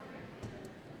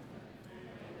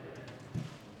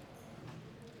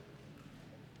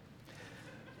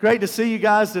Great to see you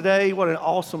guys today. What an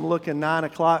awesome looking 9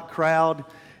 o'clock crowd.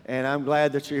 And I'm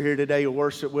glad that you're here today to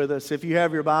worship with us. If you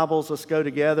have your Bibles, let's go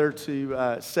together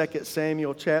to 2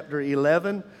 Samuel chapter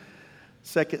 11.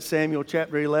 2 Samuel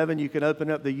chapter 11. You can open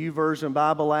up the YouVersion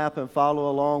Bible app and follow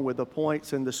along with the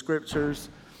points and the scriptures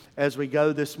as we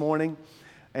go this morning.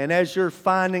 And as you're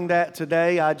finding that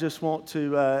today, I just want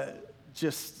to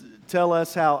just tell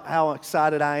us how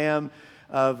excited I am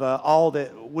of all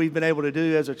that we've been able to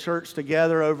do as a church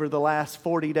together over the last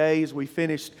 40 days. We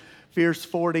finished Fierce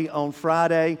 40 on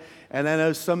Friday, and I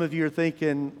know some of you are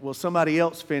thinking, well, somebody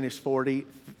else finished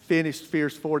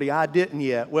Fierce 40. I didn't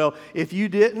yet. Well, if you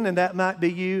didn't, and that might be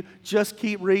you, just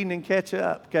keep reading and catch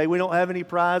up, okay? We don't have any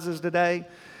prizes today.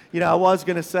 I was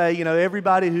going to say,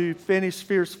 everybody who finished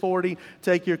Fierce 40,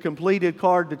 take your completed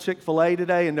card to Chick-fil-A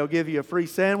today, and they'll give you a free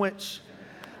sandwich.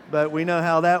 But we know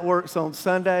how that works on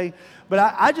Sunday.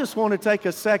 But I just want to take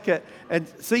a second and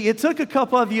see, it took a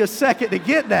couple of you a second to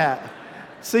get that.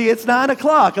 See, it's 9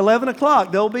 o'clock, 11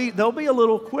 o'clock. They'll be a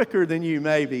little quicker than you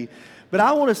maybe. But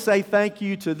I want to say thank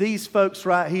you to these folks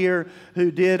right here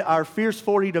who did our Fierce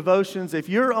 40 devotions. If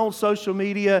you're on social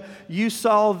media, you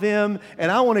saw them,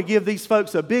 and I want to give these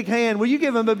folks a big hand. Will you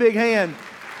give them a big hand?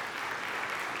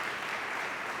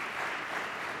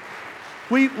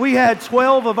 We had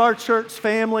 12 of our church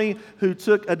family who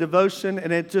took a devotion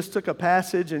and it just took a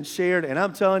passage and shared. And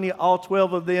I'm telling you, all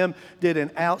 12 of them did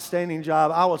an outstanding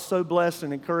job. I was so blessed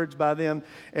and encouraged by them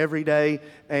every day.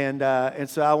 And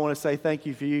so I want to say thank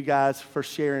you for you guys for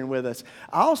sharing with us.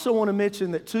 I also want to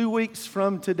mention that 2 weeks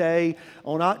from today,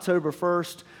 on October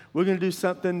 1st, we're going to do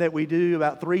something that we do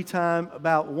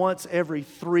about once every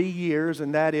 3 years.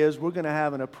 And that is we're going to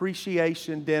have an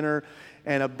appreciation dinner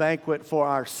and a banquet for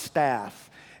our staff.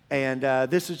 And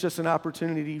this is just an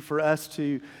opportunity for us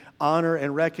to honor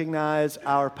and recognize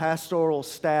our pastoral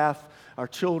staff, our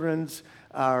children's,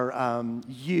 our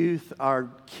youth, our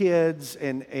kids,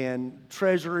 and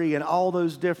treasury, and all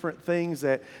those different things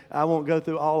that I won't go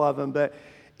through all of them. But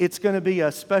it's going to be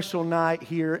a special night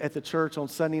here at the church on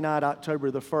Sunday night, October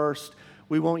the 1st.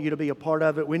 We want you to be a part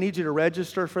of it. We need you to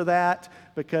register for that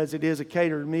because it is a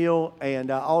catered meal, and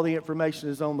all the information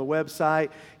is on the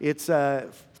website. It's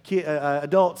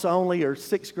adults only, or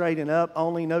 6th grade and up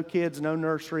only, no kids, no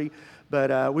nursery.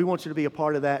 But we want you to be a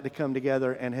part of that, to come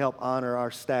together and help honor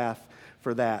our staff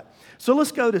for that. So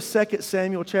let's go to 2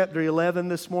 Samuel chapter 11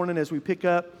 this morning as we pick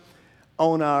up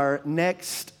on our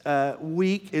next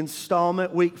week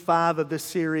installment, week 5 of this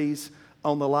series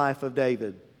on the life of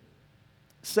David.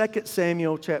 2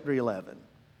 Samuel chapter 11.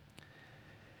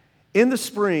 In the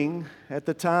spring, at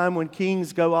the time when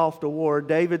kings go off to war,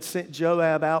 David sent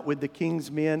Joab out with the king's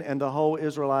men and the whole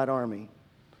Israelite army.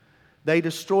 They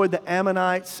destroyed the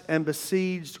Ammonites and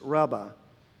besieged Rabbah.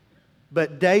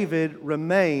 But David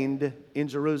remained in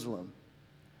Jerusalem.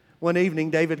 One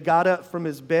evening, David got up from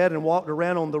his bed and walked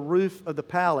around on the roof of the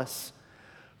palace.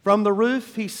 From the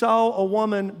roof, he saw a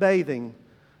woman bathing.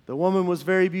 The woman was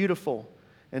very beautiful,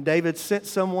 and David sent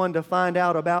someone to find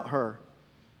out about her.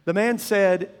 The man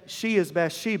said, "She is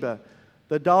Bathsheba,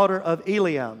 the daughter of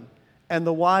Eliam, and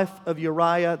the wife of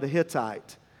Uriah the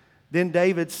Hittite." Then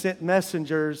David sent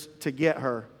messengers to get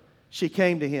her. She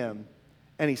came to him,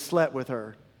 and he slept with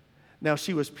her. Now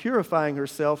she was purifying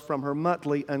herself from her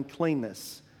monthly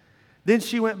uncleanness. Then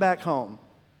she went back home.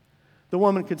 The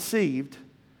woman conceived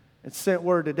and sent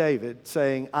word to David,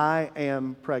 saying, "I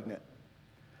am pregnant."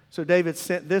 So David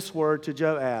sent this word to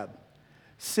Joab,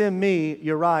 "Send me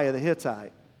Uriah the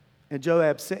Hittite." And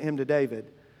Joab sent him to David.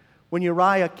 When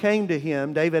Uriah came to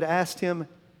him, David asked him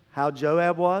how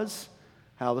Joab was,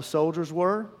 how the soldiers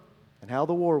were, and how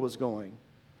the war was going.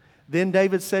 Then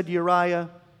David said to Uriah,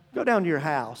 "Go down to your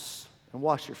house and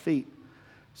wash your feet."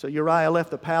 So Uriah left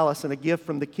the palace, and a gift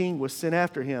from the king was sent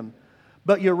after him.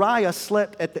 But Uriah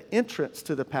slept at the entrance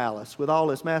to the palace with all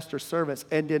his master's servants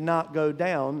and did not go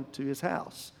down to his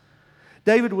house.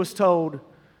 David was told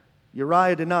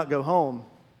Uriah did not go home.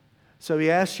 So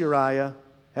he asked Uriah,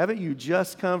 "Haven't you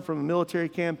just come from a military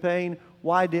campaign?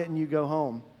 Why didn't you go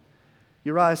home?"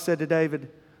 Uriah said to David,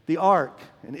 "The ark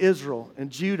and Israel and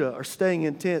Judah are staying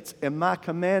in tents, and my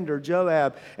commander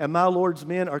Joab and my Lord's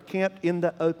men are camped in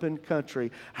the open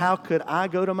country. How could I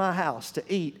go to my house to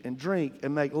eat and drink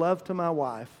and make love to my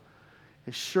wife?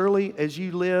 As surely as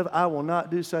you live, I will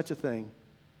not do such a thing."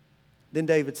 Then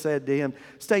David said to him,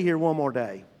 "Stay here one more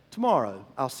day. Tomorrow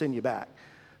I'll send you back."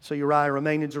 So Uriah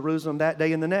remained in Jerusalem that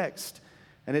day and the next.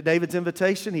 And at David's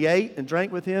invitation, he ate and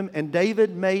drank with him, and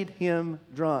David made him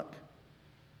drunk.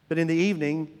 But in the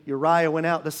evening, Uriah went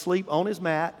out to sleep on his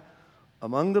mat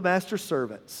among the master's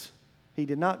servants. He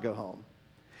did not go home.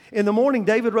 In the morning,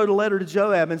 David wrote a letter to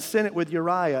Joab and sent it with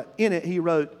Uriah. In it, he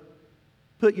wrote,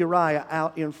 "Put Uriah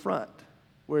out in front,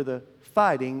 where the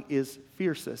fighting is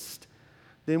fiercest.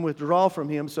 Then withdraw from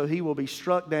him, so he will be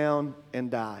struck down and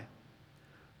die."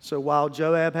 So while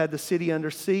Joab had the city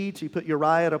under siege, he put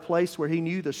Uriah at a place where he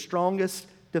knew the strongest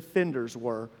defenders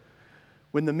were.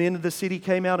 When the men of the city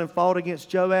came out and fought against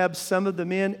Joab, some of the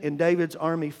men in David's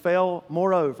army fell.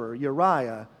 Moreover,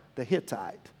 Uriah the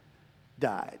Hittite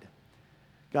died.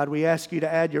 God, we ask you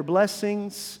to add your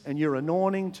blessings and your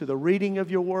anointing to the reading of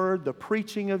your word, the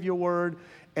preaching of your word,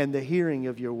 and the hearing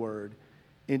of your word.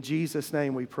 In Jesus'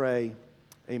 name we pray,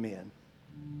 amen.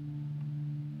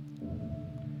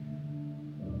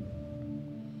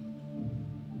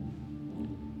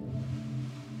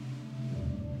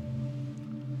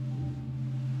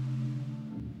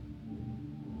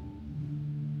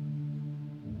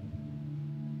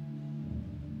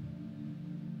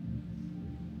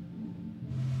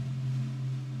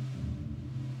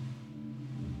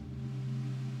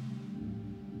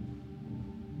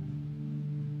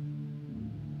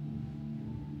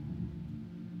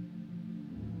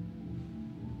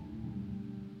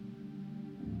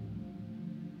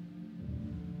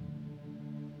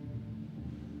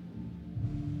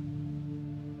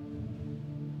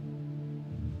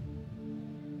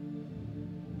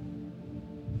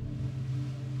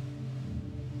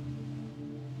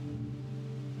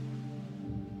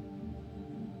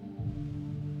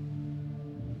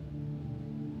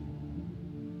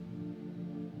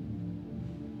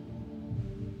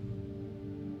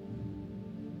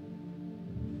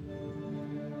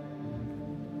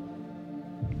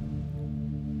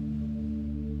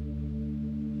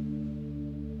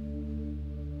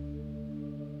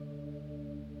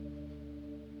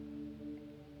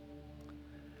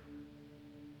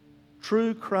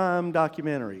 True crime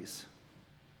documentaries.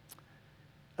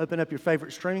 Open up your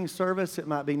favorite streaming service. It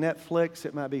might be Netflix,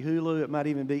 it might be Hulu, it might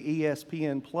even be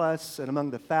ESPN Plus. And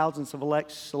among the thousands of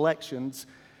selections,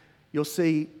 you'll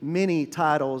see many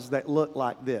titles that look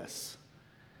like this.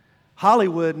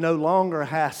 Hollywood no longer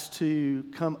has to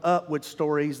come up with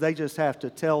stories. They just have to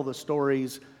tell the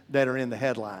stories that are in the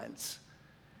headlines.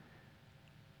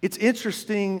 It's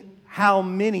interesting how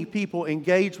many people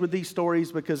engage with these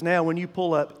stories, because now when you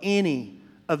pull up any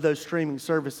of those streaming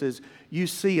services, you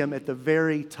see them at the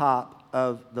very top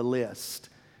of the list.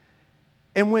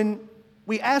 And when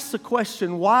we ask the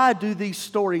question, why do these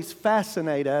stories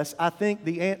fascinate us? I think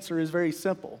the answer is very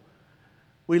simple.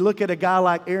 We look at a guy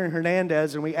like Aaron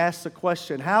Hernandez and we ask the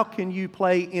question, how can you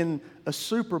play in a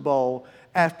Super Bowl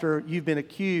after you've been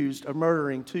accused of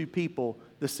murdering 2 people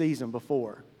the season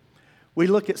before? We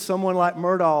look at someone like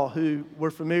Murdaugh, who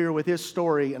we're familiar with his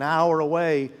story, an hour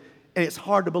away, and it's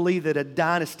hard to believe that a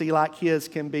dynasty like his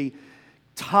can be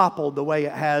toppled the way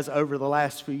it has over the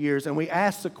last few years. And we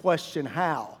ask the question,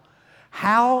 how?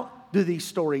 How do these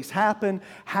stories happen?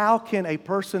 How can a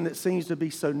person that seems to be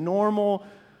so normal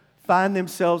find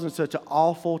themselves in such an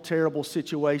awful, terrible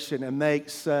situation and make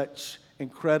such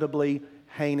incredibly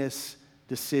heinous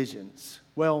decisions?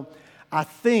 Well, I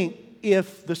think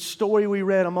if the story we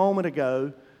read a moment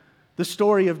ago, the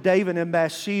story of David and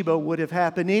Bathsheba, would have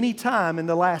happened any time in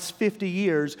the last 50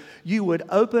 years, you would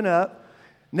open up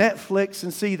Netflix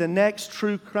and see the next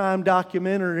true crime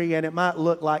documentary, and it might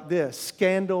look like this: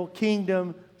 Scandal,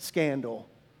 Kingdom, Scandal,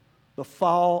 the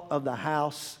fall of the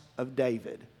house of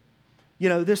David. You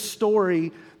know, this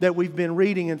story that we've been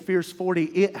reading in Fierce 40,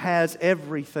 it has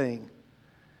everything.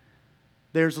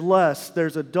 There's lust,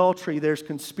 there's adultery, there's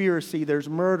conspiracy, there's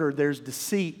murder, there's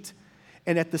deceit.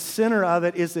 And at the center of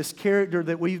it is this character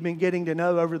that we've been getting to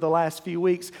know over the last few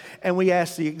weeks. And we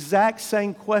ask the exact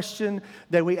same question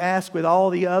that we ask with all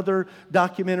the other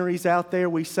documentaries out there.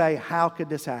 We say, how could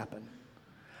this happen?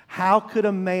 How could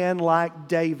a man like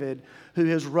David, who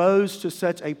has rose to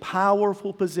such a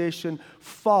powerful position,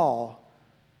 fall?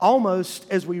 Almost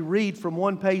as we read from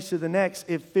one page to the next,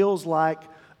 it feels like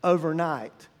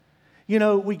overnight. You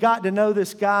know, we got to know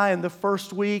this guy in the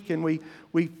first week, and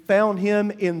we found him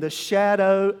in the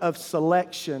shadow of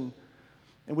selection.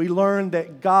 And we learned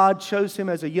that God chose him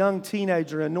as a young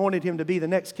teenager, anointed him to be the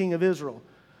next king of Israel.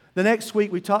 The next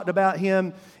week, we talked about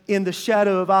him in the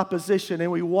shadow of opposition, and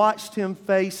we watched him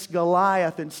face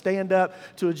Goliath and stand up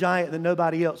to a giant that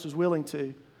nobody else was willing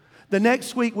to. The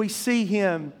next week, we see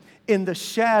him in the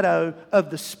shadow of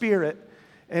the Spirit,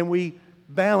 and we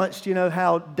balanced, you know,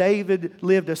 how David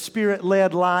lived a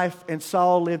Spirit-led life and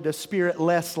Saul lived a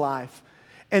Spirit-less life.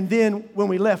 And then when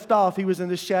we left off, he was in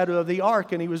the shadow of the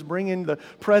ark, and he was bringing the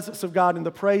presence of God and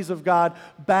the praise of God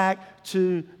back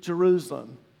to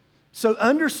Jerusalem. So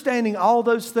understanding all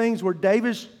those things where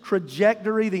David's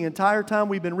trajectory the entire time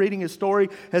we've been reading his story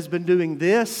has been doing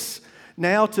this,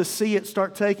 now to see it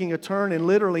start taking a turn and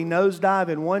literally nosedive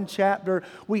in one chapter,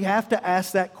 we have to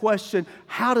ask that question,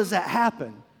 how does that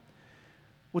happen?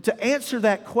 Well, to answer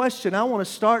that question, I want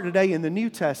to start today in the New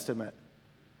Testament.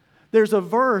 There's a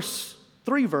verse,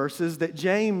 3 verses that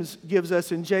James gives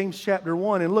us in James chapter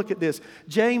 1, and look at this.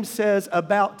 James says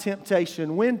about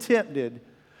temptation, when tempted,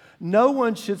 no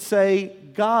one should say,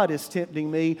 God is tempting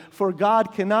me, for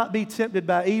God cannot be tempted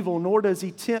by evil, nor does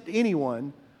he tempt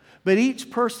anyone. But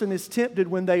each person is tempted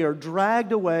when they are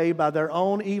dragged away by their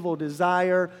own evil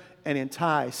desire and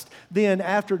enticed. Then,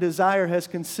 after desire has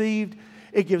conceived,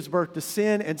 it gives birth to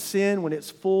sin, and sin, when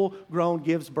it's full grown,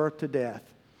 gives birth to death.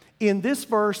 In this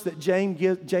verse that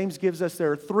James gives us,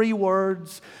 there are 3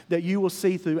 words that you will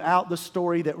see throughout the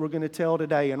story that we're going to tell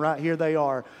today. And right here they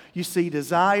are. You see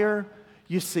desire,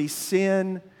 you see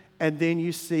sin, and then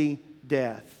you see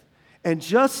death. And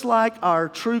just like our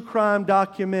true crime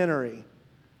documentary,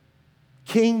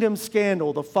 Kingdom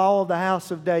Scandal, The Fall of the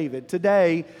House of David,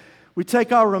 today we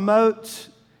take our remote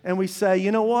and we say,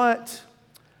 you know what?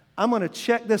 I'm going to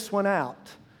check this one out.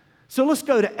 So let's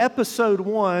go to episode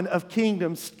 1 of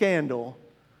Kingdom Scandal,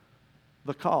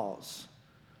 The Cause.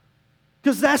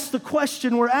 Because that's the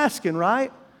question we're asking,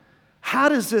 right? How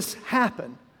does this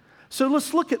happen? So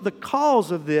let's look at the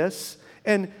cause of this,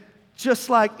 and just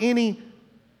like any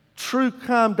true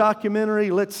crime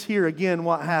documentary, let's hear again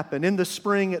what happened. In the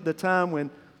spring, at the time when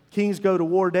kings go to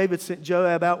war, David sent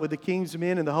Joab out with the king's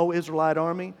men and the whole Israelite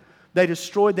army. They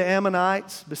destroyed the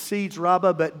Ammonites, besieged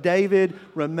Rabbah, but David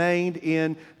remained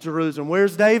in Jerusalem.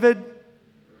 Where's David?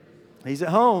 He's at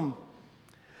home.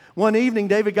 One evening,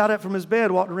 David got up from his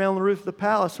bed, walked around the roof of the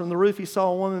palace. From the roof, he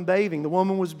saw a woman bathing. The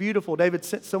woman was beautiful. David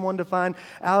sent someone to find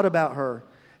out about her.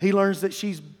 He learns that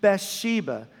she's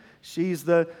Bathsheba. She's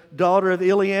the daughter of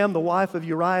Eliam, the wife of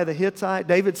Uriah the Hittite.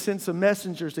 David sends some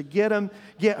messengers to get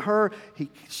her.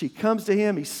 She comes to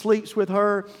him. He sleeps with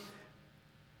her.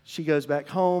 She goes back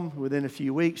home. Within a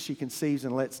few weeks, she conceives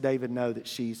and lets David know that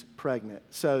she's pregnant.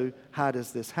 So how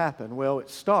does this happen? Well, it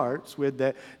starts with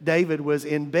that David was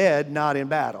in bed, not in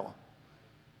battle.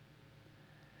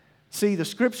 See, the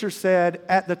scripture said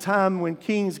at the time when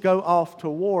kings go off to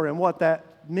war, and what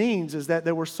that means is that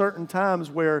there were certain times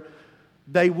where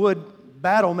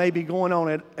battle may be going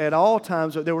on at all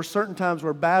times, but there were certain times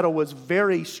where battle was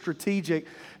very strategic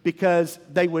because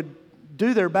they would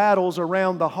do their battles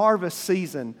around the harvest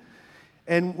season.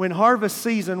 And when harvest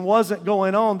season wasn't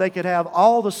going on, they could have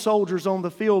all the soldiers on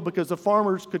the field because the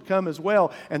farmers could come as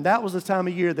well. And that was the time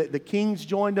of year that the kings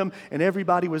joined them and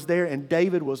everybody was there, and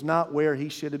David was not where he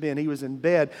should have been. He was in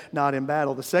bed, not in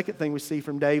battle. The second thing we see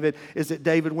from David is that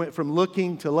David went from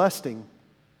looking to lusting.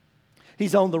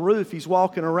 He's on the roof. He's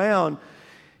walking around.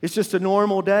 It's just a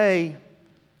normal day.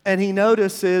 And he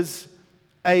notices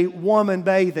a woman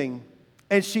bathing.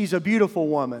 And she's a beautiful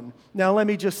woman. Now, let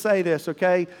me just say this,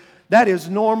 okay? That is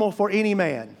normal for any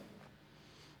man.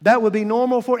 That would be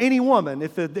normal for any woman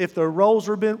if the roles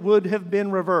would have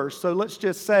been reversed. So let's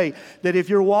just say that if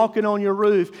you're walking on your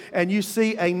roof and you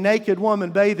see a naked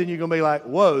woman bathing, you're going to be like,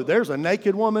 whoa, there's a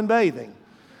naked woman bathing.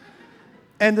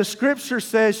 And the scripture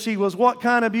says she was what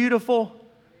kind of beautiful?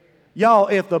 Y'all,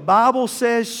 if the Bible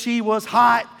says she was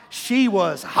hot, she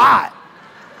was hot.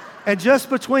 And just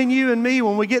between you and me,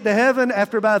 when we get to heaven,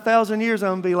 after about 1,000 years, I'm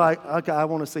going to be like, okay, I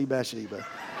want to see Bathsheba.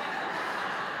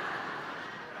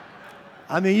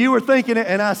 I mean, you were thinking it,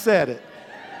 and I said it.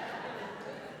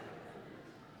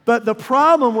 But the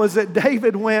problem was that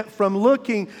David went from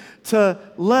looking to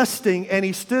lusting, and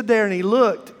he stood there and he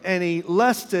looked, and he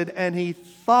lusted, and he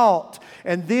thought.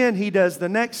 And then he does the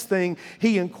next thing.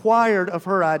 He inquired of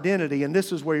her identity, and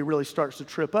this is where he really starts to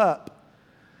trip up.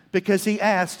 Because he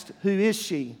asked, who is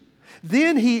she?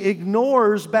 Then he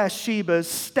ignores Bathsheba's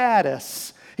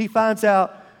status. He finds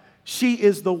out she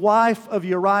is the wife of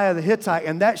Uriah the Hittite,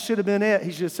 and that should have been it.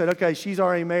 He should have said, okay, she's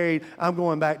already married. I'm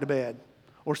going back to bed.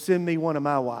 Or send me one of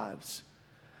my wives.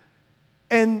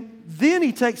 And then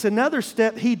he takes another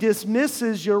step. He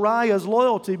dismisses Uriah's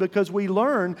loyalty because we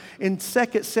learn in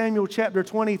 2 Samuel chapter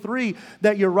 23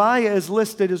 that Uriah is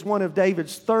listed as one of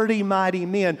David's 30 mighty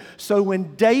men. So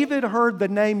when David heard the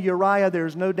name Uriah,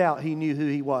 there's no doubt he knew who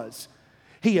he was.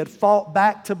 He had fought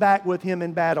back to back with him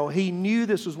in battle. He knew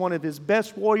this was one of his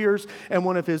best warriors and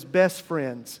one of his best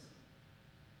friends.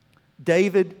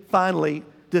 David finally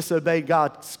disobeyed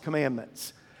God's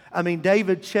commandments. I mean,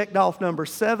 David checked off number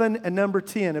 7 and number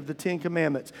 10 of the 10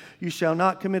 commandments. You shall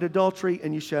not commit adultery,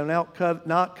 and you shall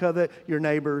not covet your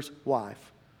neighbor's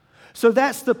wife. So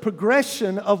that's the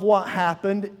progression of what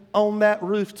happened on that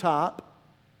rooftop.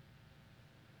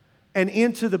 and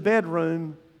into the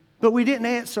bedroom, but we didn't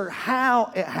answer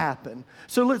how it happened.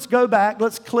 So let's go back,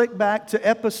 let's click back to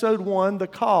episode 1, the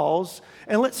cause,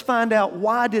 and let's find out,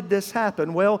 why did this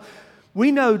happen? Well,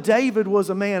 we know David was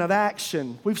a man of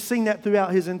action. We've seen that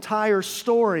throughout his entire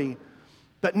story,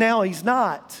 but now he's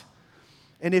not.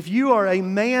 And if you are a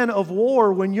man of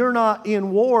war, when you're not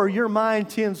in war, your mind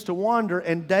tends to wander,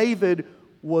 and David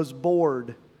was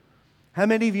bored. How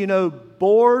many of you know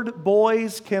bored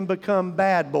boys can become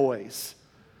bad boys?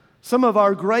 Some of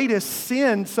our greatest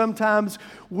sins, sometimes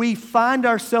we find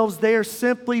ourselves there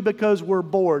simply because we're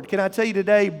bored. Can I tell you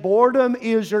today, boredom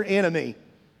is your enemy.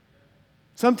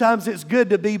 Sometimes it's good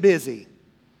to be busy.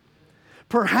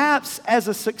 Perhaps as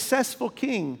a successful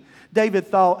king, David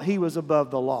thought he was above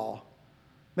the law.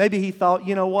 Maybe he thought,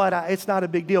 you know what, it's not a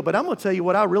big deal. But I'm going to tell you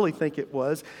what I really think it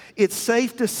was. It's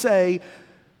safe to say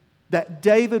that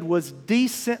David was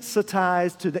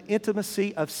desensitized to the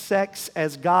intimacy of sex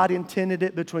as God intended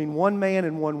it between one man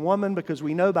and one woman, because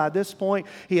we know by this point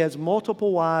he has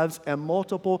multiple wives and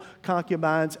multiple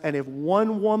concubines, and if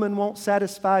one woman won't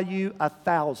satisfy you,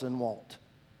 1,000 won't.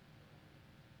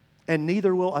 And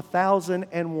neither will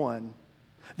 1,001.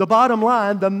 The bottom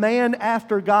line, the man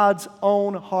after God's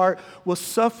own heart was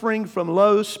suffering from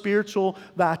low spiritual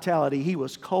vitality. He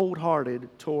was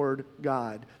cold-hearted toward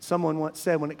God. Someone once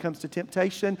said, when it comes to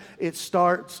temptation, it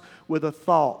starts with a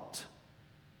thought.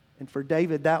 And for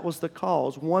David, that was the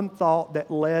cause. One thought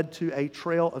that led to a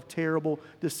trail of terrible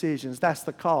decisions. That's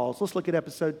the cause. Let's look at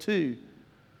episode 2,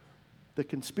 the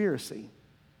conspiracy.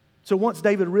 So once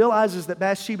David realizes that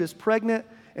Bathsheba is pregnant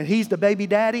and he's the baby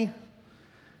daddy,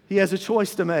 he has a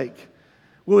choice to make.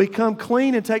 Will he come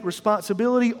clean and take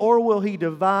responsibility, or will he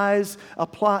devise a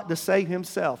plot to save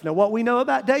himself? Now, what we know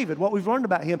about David, what we've learned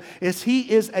about him, is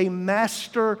he is a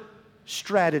master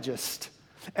strategist.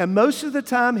 And most of the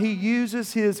time, he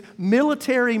uses his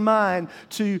military mind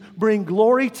to bring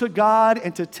glory to God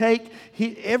and to take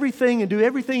everything and do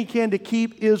everything he can to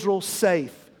keep Israel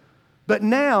safe. But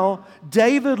now,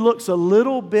 David looks a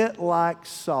little bit like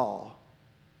Saul,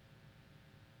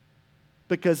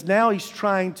 because now he's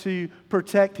trying to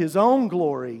protect his own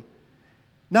glory,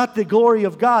 not the glory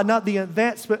of God, not the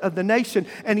advancement of the nation.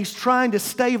 And he's trying to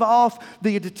stave off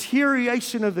the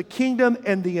deterioration of the kingdom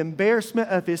and the embarrassment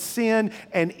of his sin,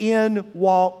 and in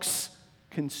walks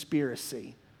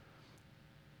conspiracy.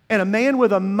 And a man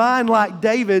with a mind like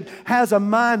David has a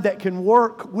mind that can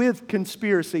work with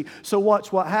conspiracy. So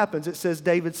watch what happens. It says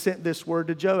David sent this word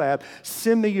to Joab: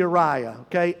 send me Uriah,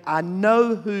 okay? I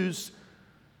know whose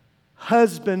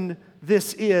husband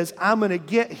this is. I'm going to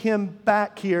get him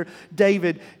back here.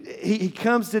 David, he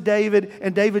comes to David,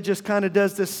 and David just kind of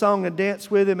does this song and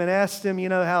dance with him and asks him, you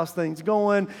know, how's things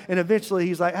going? And eventually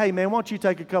he's like, hey man, why don't you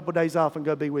take a couple days off and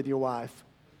go be with your wife?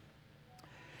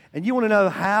 And you want to know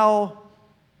how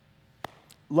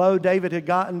low David had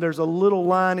gotten? There's a little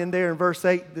line in there in verse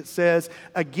 8 that says,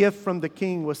 a gift from the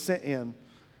king was sent him.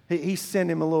 He sent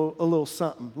him a little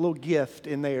something, a little gift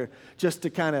in there, just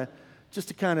to kind of,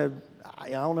 I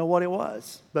don't know what it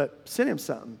was, but sent him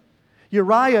something.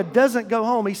 Uriah doesn't go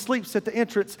home. He sleeps at the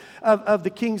entrance of the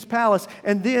king's palace.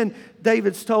 And then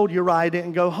David's told Uriah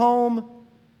didn't go home.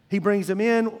 He brings him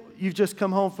in. You've just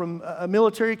come home from a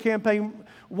military campaign.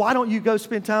 Why don't you go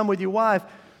spend time with your wife?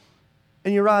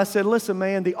 And Uriah said, listen,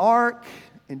 man, the ark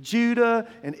and Judah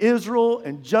and Israel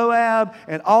and Joab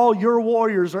and all your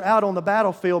warriors are out on the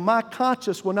battlefield. My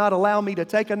conscience will not allow me to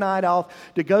take a night off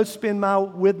to go spend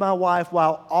with my wife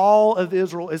while all of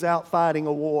Israel is out fighting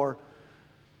a war.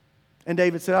 And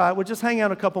David said, all right, well, just hang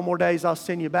out a couple more days. I'll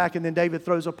send you back. And then David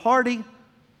throws a party.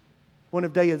 One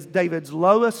of David's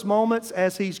lowest moments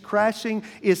as he's crashing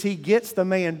is he gets the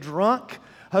man drunk,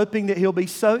 hoping that he'll be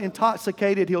so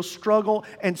intoxicated he'll struggle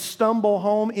and stumble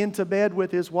home into bed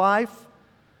with his wife.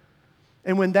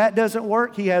 And when that doesn't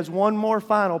work, he has one more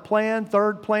final plan,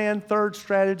 third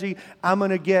strategy. I'm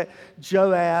going to get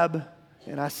Joab,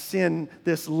 and I send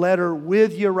this letter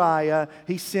with Uriah.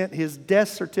 He sent his death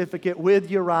certificate with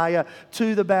Uriah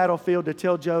to the battlefield to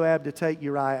tell Joab to take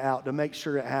Uriah out, to make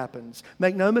sure it happens.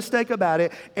 Make no mistake about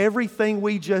it, everything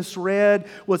we just read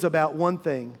was about one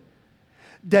thing.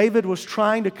 David was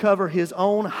trying to cover his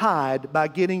own hide by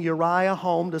getting Uriah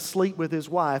home to sleep with his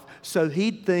wife so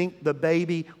he'd think the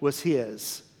baby was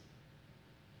his.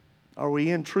 Are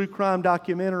we in true crime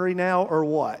documentary now or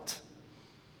what?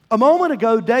 A moment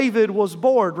ago, David was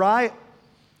bored, right?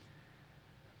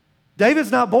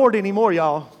 David's not bored anymore,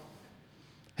 y'all.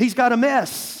 He's got a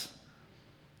mess.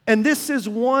 And this is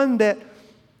one that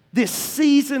this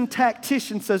seasoned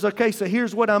tactician says, okay, so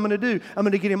here's what I'm going to do. I'm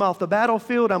going to get him off the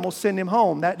battlefield. I'm going to send him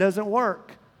home. That doesn't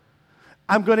work.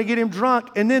 I'm going to get him drunk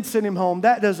and then send him home.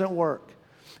 That doesn't work.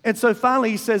 And so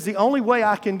finally he says, the only way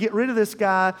I can get rid of this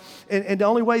guy and the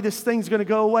only way this thing's going to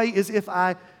go away is if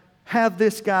I have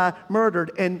this guy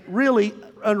murdered. And really,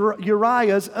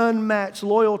 Uriah's unmatched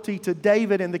loyalty to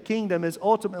David and the kingdom is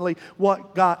ultimately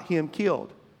what got him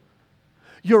killed.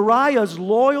 Uriah's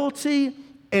loyalty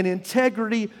and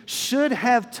integrity should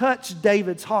have touched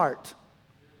David's heart,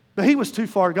 but he was too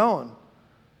far gone.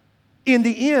 In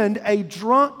the end, a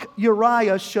drunk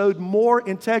Uriah showed more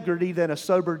integrity than a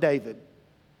sober David.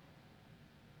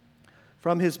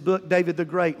 From his book, David the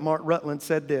Great, Mark Rutland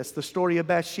said this: the story of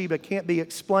Bathsheba can't be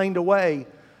explained away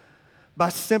by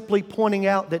simply pointing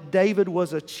out that David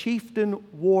was a chieftain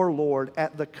warlord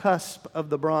at the cusp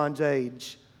of the Bronze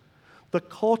Age. The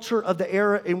culture of the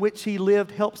era in which he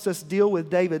lived helps us deal with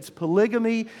David's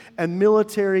polygamy and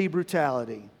military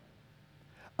brutality.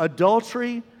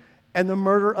 Adultery and the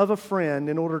murder of a friend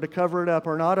in order to cover it up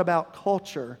are not about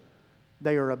culture,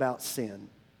 they are about sin.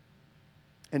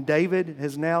 And David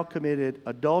has now committed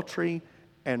adultery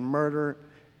and murder,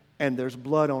 and there's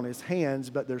blood on his hands,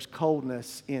 but there's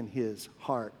coldness in his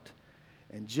heart.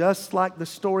 And just like the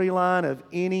storyline of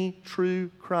any true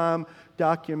crime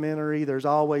documentary, there's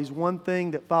always one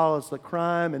thing that follows the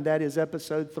crime, and that is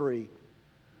episode 3,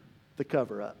 the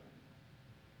cover-up.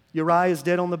 Uriah is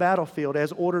dead on the battlefield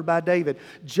as ordered by David.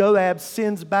 Joab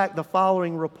sends back the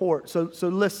following report. So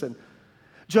listen,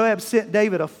 Joab sent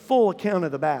David a full account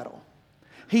of the battle.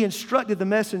 He instructed the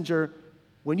messenger,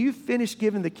 when you finish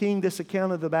giving the king this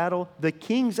account of the battle, the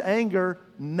king's anger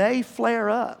may flare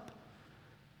up.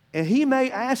 And he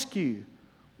may ask you,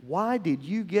 why did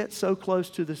you get so close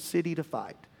to the city to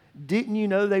fight? Didn't you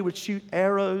know they would shoot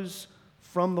arrows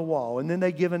from the wall? And then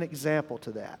they give an example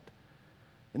to that.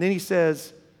 And then he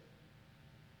says,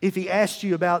 if he asks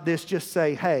you about this, just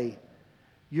say, hey,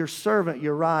 your servant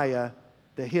Uriah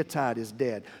the Hittite is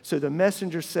dead. So the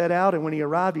messenger set out, and when he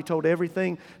arrived, he told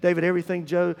David everything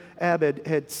Joab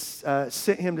had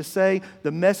sent him to say.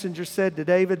 The messenger said to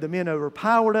David, the men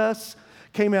overpowered us,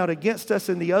 came out against us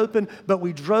in the open, but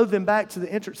we drove them back to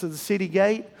the entrance of the city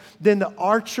gate. Then the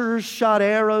archers shot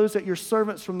arrows at your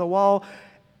servants from the wall,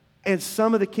 and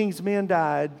some of the king's men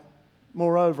died.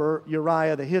 Moreover,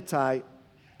 Uriah the Hittite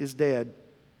is dead.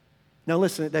 Now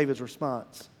listen to David's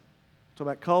response. Talk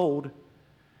about cold.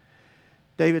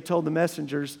 David told the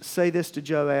messengers, say this to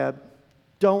Joab,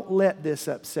 don't let this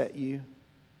upset you.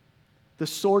 The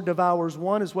sword devours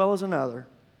one as well as another.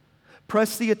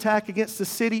 Press the attack against the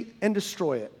city and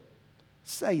destroy it.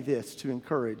 Say this to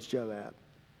encourage Joab.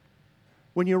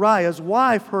 When Uriah's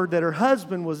wife heard that her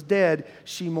husband was dead,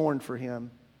 she mourned for him.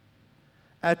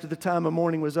 After the time of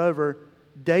mourning was over,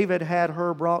 David had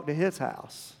her brought to his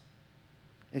house,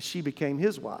 and she became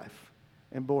his wife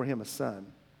and bore him a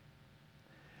son.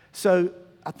 So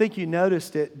I think you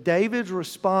noticed it. David's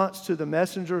response to the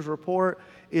messenger's report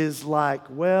is like,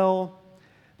 well,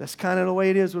 that's kind of the way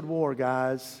it is with war,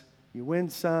 guys. You win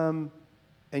some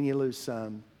and you lose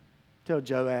some. Tell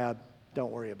Joab,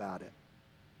 don't worry about it.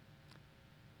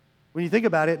 When you think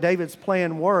about it, David's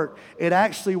plan worked. It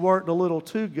actually worked a little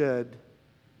too good.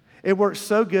 It worked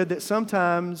so good that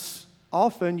sometimes,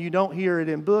 often, you don't hear it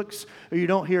in books or you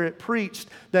don't hear it preached,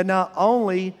 that not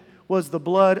only was the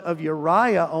blood of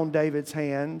Uriah on David's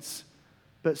hands,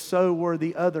 but so were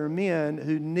the other men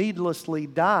who needlessly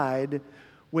died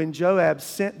when Joab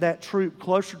sent that troop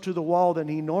closer to the wall than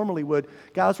he normally would.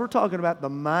 Guys, we're talking about the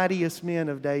mightiest men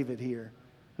of David here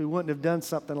who wouldn't have done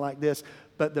something like this,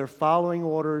 but they're following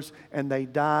orders and they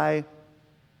die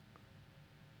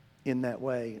in that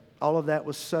way. All of that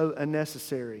was so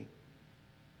unnecessary.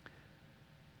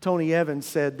 Tony Evans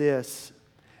said this: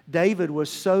 David was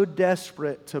so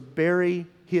desperate to bury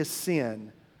his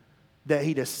sin that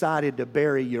he decided to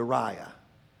bury Uriah.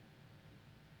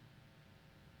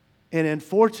 And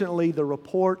unfortunately, the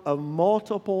report of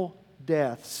multiple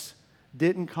deaths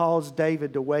didn't cause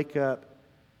David to wake up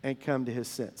and come to his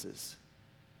senses.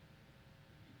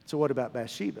 So what about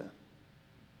Bathsheba?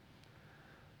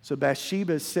 So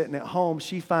Bathsheba is sitting at home.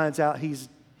 She finds out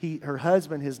her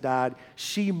husband has died.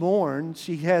 She mourns.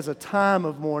 She has a time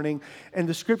of mourning. And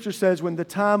the scripture says when the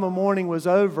time of mourning was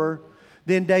over,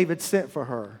 then David sent for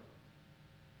her.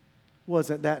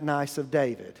 Wasn't that nice of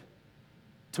David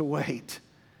to wait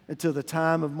until the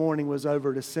time of mourning was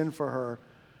over to send for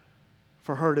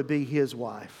her to be his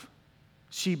wife?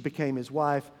 She became his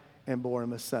wife and bore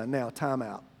him a son. Now, time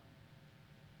out.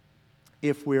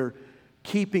 If we're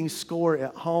keeping score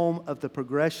at home of the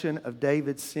progression of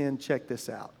David's sin, check this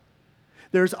out.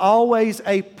 There's always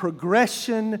a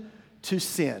progression to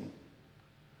sin.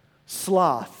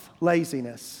 Sloth,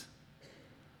 laziness,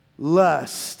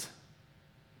 lust,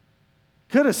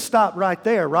 Could have stopped right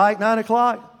there, right? 9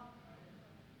 o'clock.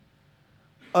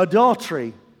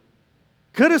 Adultery.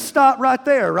 Could have stopped right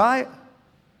there, right?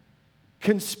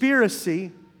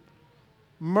 Conspiracy,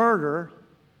 murder,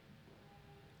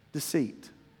 deceit.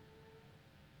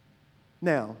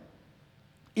 Now,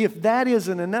 if that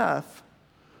isn't enough,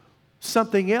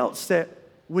 something else that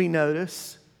we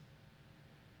notice,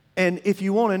 and if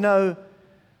you want to know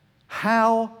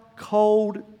how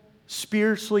cold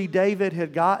spiritually David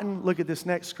had gotten, look at this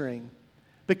next screen.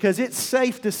 Because it's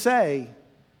safe to say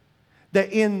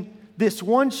that in this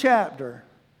one chapter,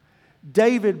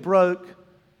 David broke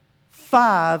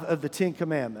 5 of the 10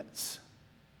 commandments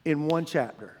in one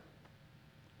chapter.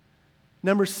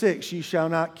 Number 6, you shall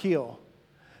not kill.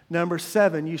 Number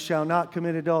 7, you shall not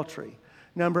commit adultery.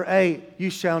 Number 8, you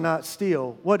shall not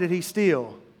steal. What did he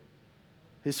steal?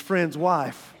 His friend's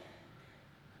wife.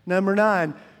 Number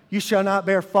 9, you shall not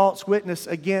bear false witness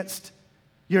against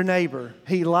your neighbor.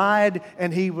 He lied,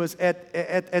 and he was at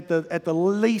the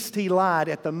least he lied,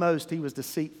 at the most he was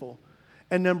deceitful.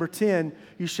 And number 10,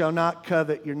 you shall not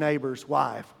covet your neighbor's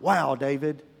wife. Wow,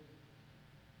 David.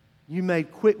 You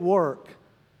made quick work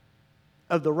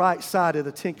of the right side of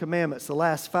the 10 commandments, the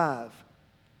last 5.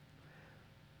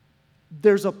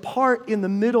 There's a part in the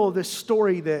middle of this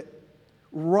story that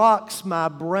rocks my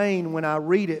brain when I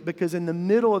read it, because in the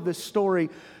middle of this story,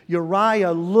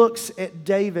 Uriah looks at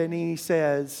David and he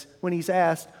says, when he's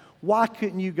asked, why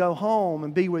couldn't you go home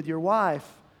and be with your wife?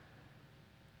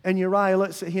 And Uriah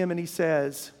looks at him and he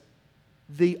says,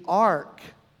 the ark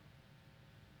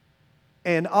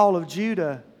and all of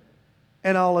Judah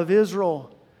and all of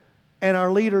Israel and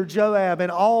our leader Joab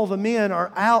and all the men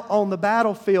are out on the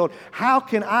battlefield. How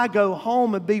can I go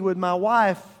home and be with my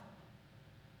wife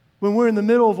when we're in the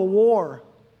middle of a war?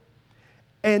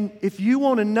 And if you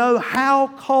want to know how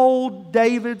cold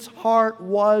David's heart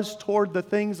was toward the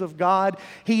things of God,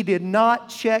 he did not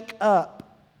check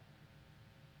up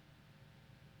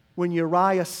when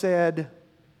Uriah said,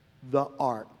 the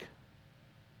ark.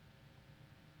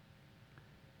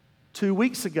 2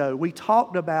 weeks ago, we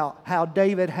talked about how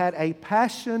David had a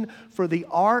passion for the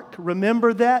ark.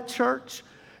 Remember that, church?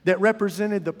 That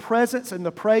represented the presence and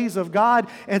the praise of God.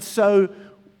 And so,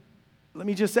 let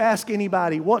me just ask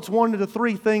anybody, what's one of the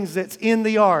 3 things that's in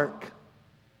the ark?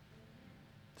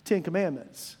 The 10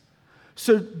 Commandments.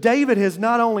 So David has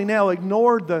not only now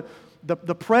ignored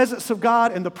the presence of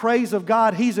God and the praise of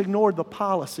God, he's ignored the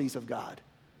policies of God.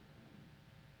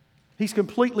 He's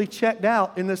completely checked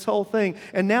out in this whole thing,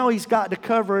 and now he's got to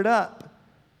cover it up.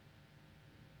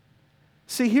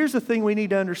 See, here's the thing we need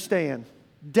to understand.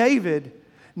 David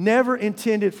never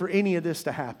intended for any of this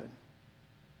to happen.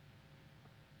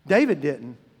 David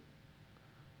didn't,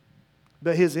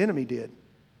 but his enemy did.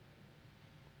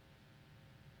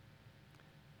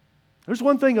 There's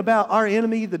one thing about our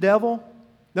enemy, the devil.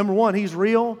 Number 1, he's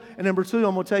real, and number 2,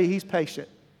 I'm going to tell you, he's patient.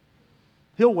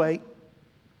 He'll wait.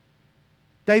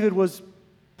 David was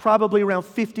probably around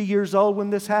 50 years old when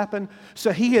this happened,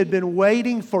 so he had been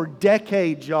waiting for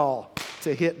decades, y'all,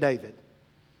 to hit David.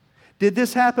 Did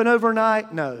this happen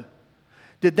overnight? No.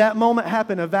 Did that moment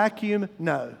happen in a vacuum?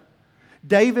 No.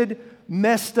 David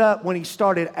messed up when he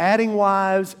started adding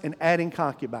wives and adding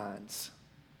concubines.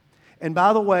 And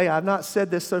by the way, I've not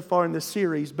said this so far in this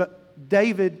series, but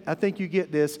David, I think you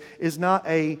get this, is not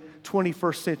a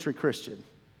 21st century Christian.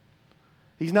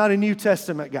 He's not a New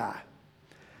Testament guy.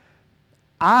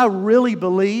 I really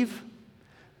believe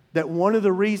that one of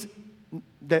the reasons,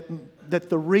 that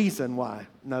the reason why,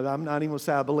 no, I'm not even going to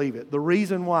say I believe it, the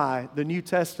reason why the New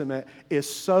Testament is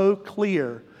so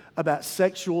clear about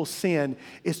sexual sin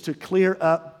is to clear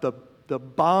up the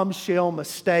bombshell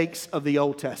mistakes of the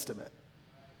Old Testament.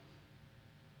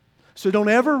 So don't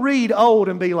ever read Old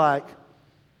and be like,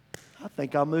 I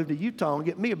think I'll move to Utah and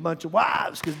get me a bunch of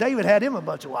wives, because David had him a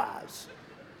bunch of wives.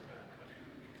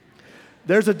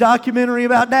 There's a documentary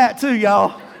about that too,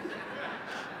 y'all.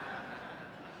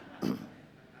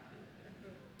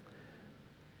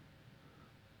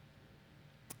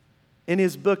 In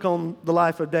his book on the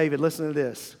life of David, listen to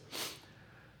this.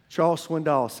 Charles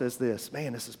Swindoll says this.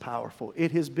 Man, this is powerful.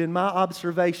 It has been my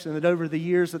observation that over the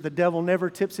years that the devil never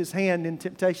tips his hand in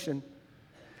temptation.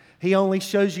 He only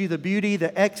shows you the beauty,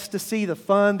 the ecstasy, the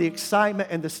fun, the excitement,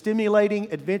 and the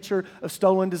stimulating adventure of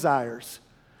stolen desires.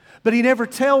 But he never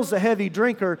tells the heavy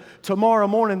drinker, tomorrow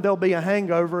morning there'll be a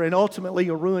hangover and ultimately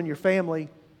you'll ruin your family.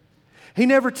 He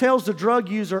never tells the drug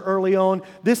user early on,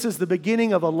 this is the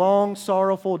beginning of a long,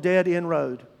 sorrowful, dead-end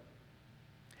road.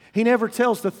 He never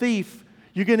tells the thief,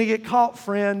 you're going to get caught,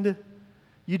 friend.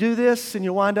 You do this and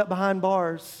you'll wind up behind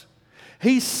bars.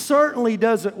 He certainly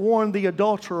doesn't warn the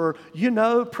adulterer,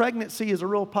 pregnancy is a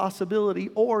real possibility,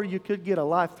 or you could get a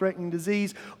life-threatening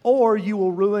disease, or you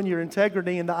will ruin your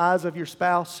integrity in the eyes of your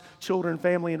spouse, children,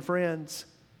 family, and friends.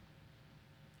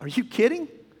 Are you kidding?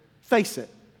 Face it.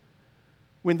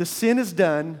 When the sin is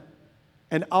done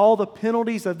and all the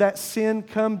penalties of that sin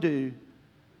come due,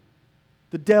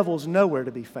 the devil's nowhere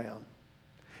to be found.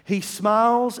 He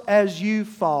smiles as you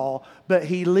fall, but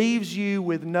he leaves you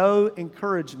with no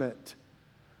encouragement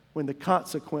when the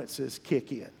consequences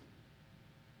kick in.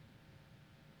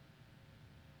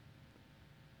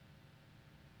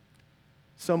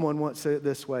 Someone once said it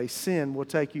this way: sin will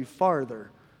take you farther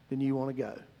than you want to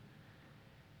go.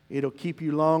 It'll keep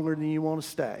you longer than you want to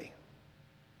stay.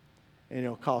 And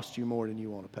it'll cost you more than you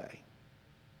want to pay.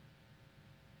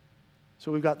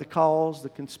 So we've got the cause, the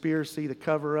conspiracy, the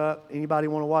cover-up. Anybody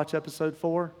want to watch episode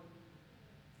 4?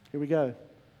 Here we go.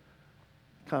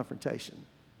 Confrontation.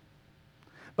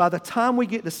 By the time we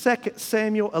get to 2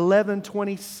 Samuel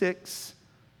 11:26,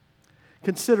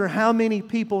 consider how many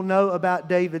people know about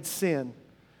David's sin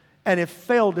and have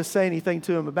failed to say anything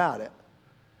to him about it.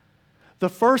 The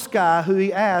first guy who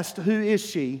he asked, "Who is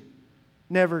she?"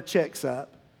 never checks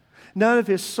up. None of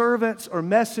his servants or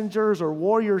messengers or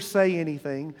warriors say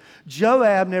anything.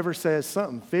 Joab never says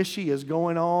something fishy is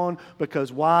going on,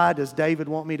 because why does David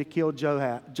want me to kill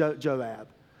Joab?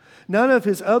 None of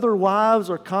his other wives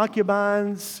or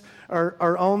concubines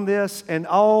are on this, and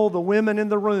all the women in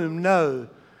the room know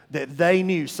that they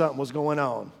knew something was going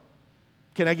on.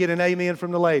 Can I get an amen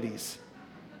from the ladies?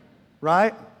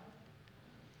 Right?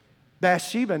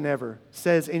 Bathsheba never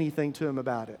says anything to him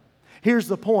about it. Here's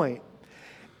the point.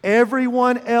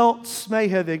 Everyone else may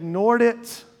have ignored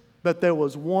it, but there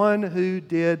was one who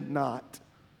did not.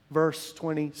 Verse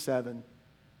 27.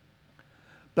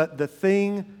 But the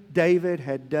thing David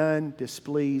had done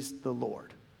displeased the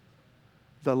Lord.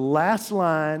 The last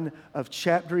line of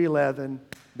chapter 11,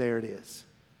 there it is.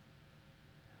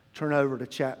 Turn over to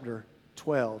chapter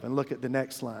 12 and look at the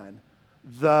next line.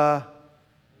 The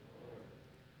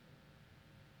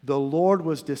Lord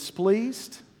was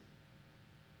displeased,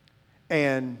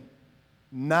 and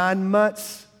 9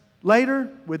 months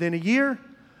later, within a year,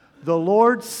 the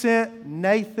Lord sent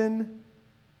Nathan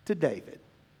to David.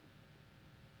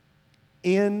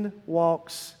 In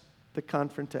walks the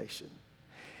confrontation.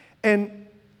 And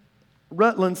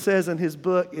Rutland says in his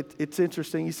book, it's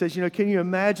interesting. He says, can you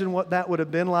imagine what that would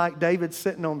have been like? David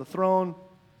sitting on the throne.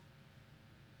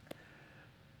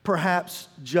 Perhaps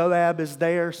Joab is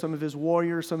there, some of his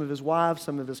warriors, some of his wives,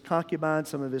 some of his concubines,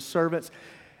 some of his servants.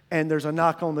 And there's a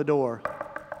knock on the door.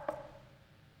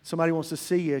 Somebody wants to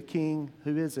see you, king.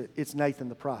 Who is it? It's Nathan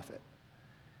the prophet.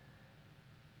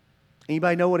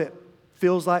 Anybody know what it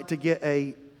feels like to get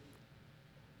a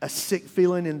sick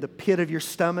feeling in the pit of your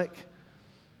stomach?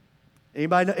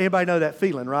 Anybody know that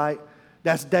feeling, right?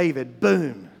 That's David.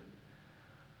 Boom.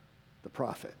 The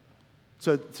prophet.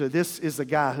 So this is the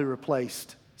guy who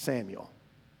replaced Samuel.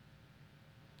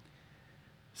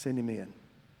 Send him in.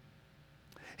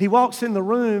 He walks in the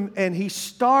room and he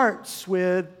starts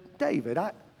with David.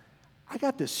 I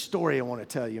got this story I want to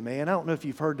tell you, man. I don't know if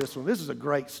you've heard this one. This is a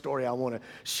great story I want to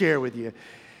share with you.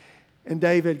 And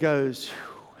David goes,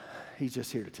 he's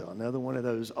just here to tell another one of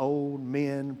those old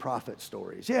men prophet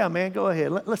stories. Yeah, man, go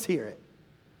ahead. Let's hear it.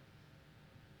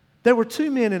 There were 2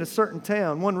 men in a certain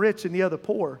town, one rich and the other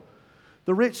poor.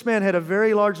 The rich man had a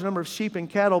very large number of sheep and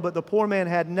cattle, but the poor man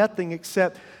had nothing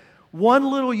except one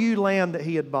little ewe lamb that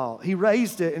he had bought. He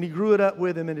raised it and he grew it up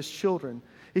with him and his children.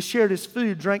 He shared his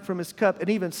food, drank from his cup, and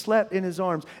even slept in his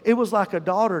arms. It was like a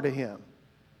daughter to him.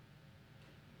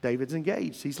 David's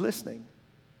engaged. He's listening.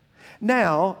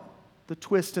 Now, the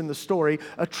twist in the story,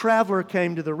 a traveler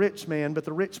came to the rich man, but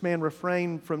the rich man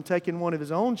refrained from taking one of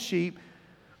his own sheep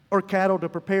or cattle to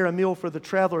prepare a meal for the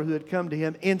traveler who had come to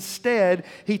him. Instead,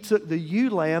 he took the ewe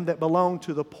lamb that belonged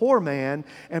to the poor man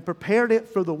and prepared it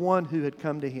for the one who had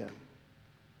come to him.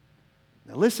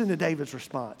 Now listen to David's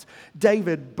response.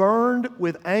 David burned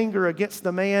with anger against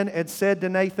the man and said to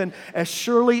Nathan, "As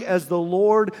surely as the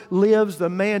Lord lives, the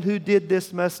man who did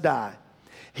this must die.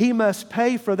 He must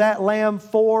pay for that lamb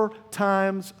 4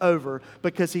 times over,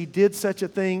 because he did such a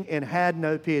thing and had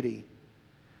no pity."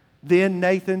 Then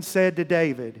Nathan said to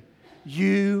David,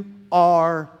 "You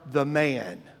are the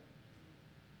man."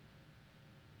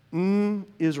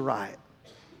 Is right.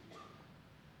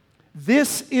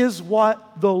 This is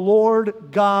what the Lord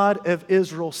God of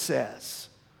Israel says.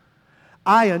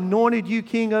 I anointed you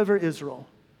king over Israel,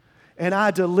 and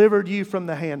I delivered you from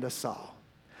the hand of Saul.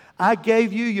 I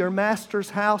gave you your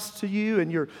master's house to you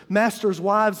and your master's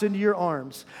wives into your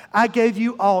arms. I gave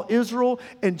you all Israel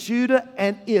and Judah,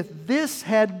 and if this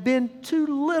had been too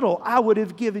little, I would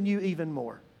have given you even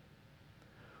more.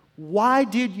 Why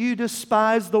did you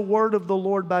despise the word of the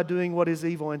Lord by doing what is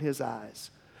evil in his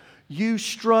eyes? You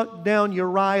struck down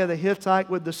Uriah the Hittite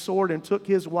with the sword and took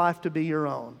his wife to be your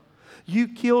own. You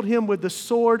killed him with the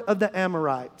sword of the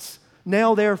Amorites.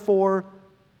 Now, therefore,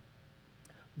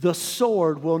 the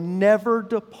sword will never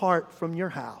depart from your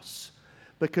house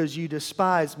because you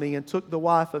despised me and took the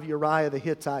wife of Uriah the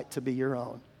Hittite to be your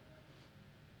own.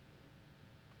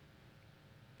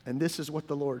 And this is what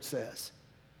the Lord says.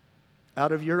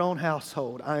 Out of your own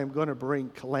household, I am going to bring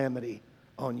calamity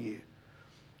on you.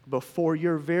 Before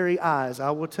your very eyes,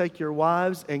 I will take your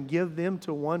wives and give them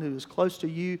to one who is close to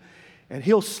you, and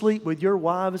he'll sleep with your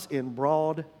wives in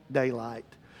broad daylight.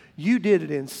 You did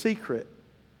it in secret,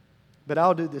 but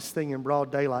I'll do this thing in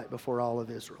broad daylight before all of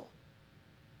Israel.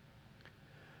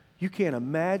 You can't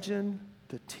imagine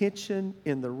the tension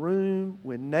in the room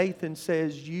when Nathan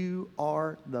says, you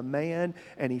are the man,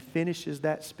 and he finishes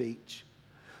that speech.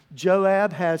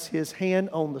 Joab has his hand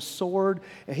on the sword,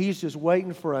 and he's just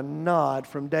waiting for a nod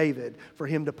from David for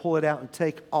him to pull it out and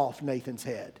take off Nathan's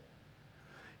head.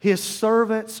 His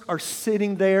servants are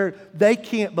sitting there. They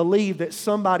can't believe that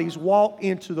somebody's walked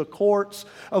into the courts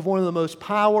of one of the most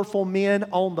powerful men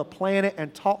on the planet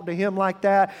and talked to him like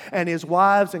that. And his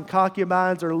wives and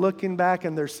concubines are looking back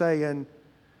and they're saying,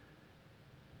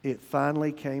 it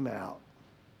finally came out.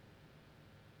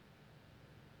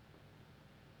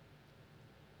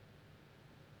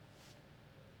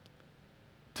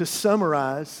 To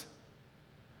summarize,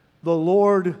 the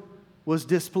Lord was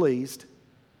displeased.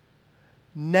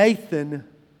 Nathan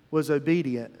was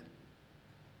obedient,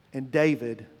 and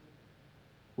David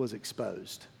was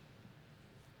exposed.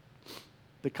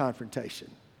 The confrontation.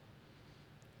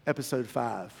 Episode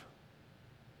 5.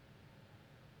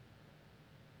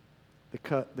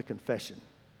 The confession.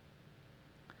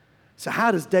 So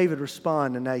how does David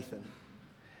respond to Nathan?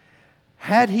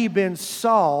 Had he been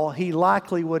Saul, he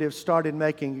likely would have started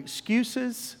making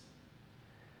excuses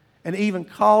and even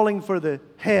calling for the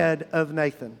head of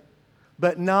Nathan.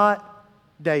 But not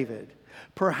David.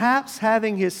 Perhaps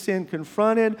having his sin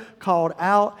confronted, called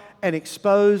out, and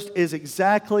exposed is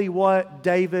exactly what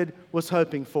David was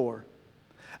hoping for.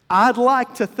 I'd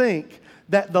like to think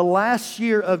that the last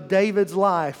year of David's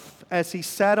life, as he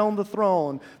sat on the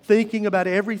throne, thinking about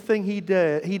everything he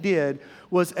did,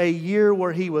 was a year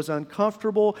where he was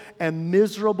uncomfortable and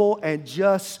miserable and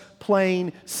just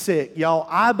plain sick. Y'all,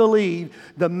 I believe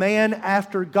the man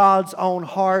after God's own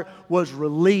heart was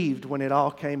relieved when it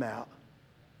all came out.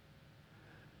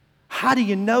 How do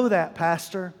you know that,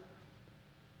 Pastor?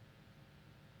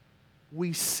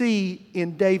 We see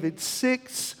in David's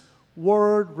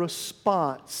 6-word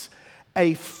response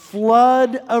a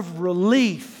flood of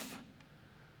relief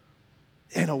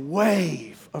and a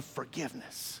wave of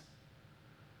forgiveness.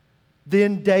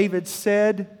 Then David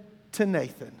said to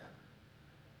Nathan,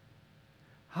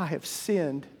 I have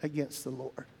sinned against the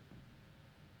Lord.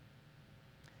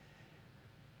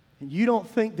 And you don't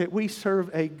think that we serve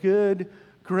a good,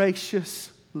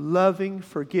 gracious, loving,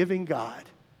 forgiving God.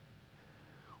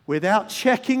 Without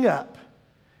checking up,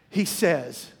 he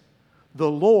says,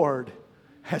 the Lord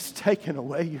has taken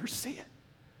away your sin.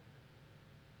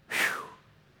 Whew.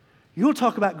 You want to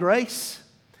talk about grace?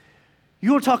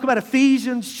 You want to talk about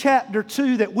Ephesians chapter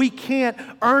 2, that we can't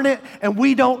earn it and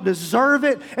we don't deserve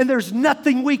it, and there's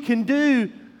nothing we can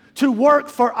do to work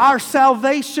for our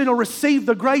salvation or receive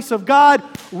the grace of God.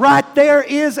 Right there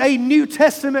is a New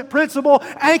Testament principle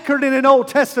anchored in an Old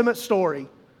Testament story.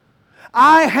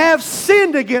 I have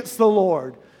sinned against the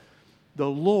Lord. The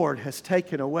Lord has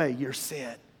taken away your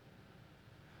sin.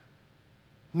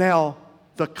 Now,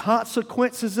 the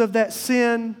consequences of that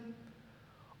sin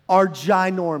are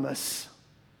ginormous.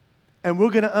 And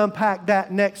we're going to unpack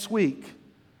that next week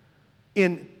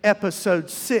in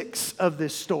episode 6 of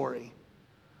this story.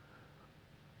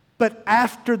 But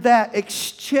after that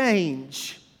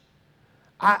exchange,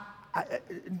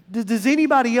 does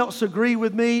anybody else agree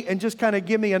with me and just kind of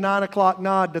give me a 9 o'clock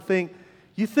nod to think,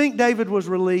 you think David was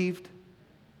relieved?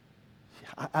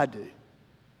 I do.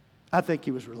 I think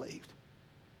he was relieved.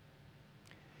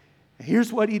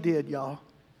 Here's what he did, y'all.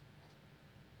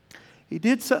 He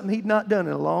did something he'd not done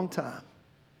in a long time.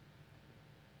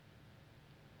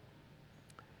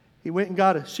 He went and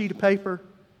got a sheet of paper.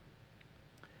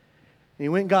 And he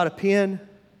went and got a pen.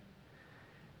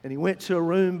 And he went to a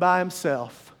room by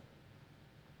himself.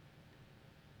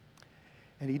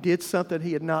 And he did something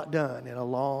he had not done in a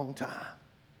long time.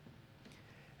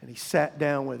 And he sat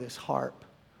down with his harp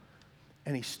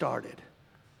And he started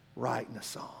writing a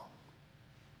song.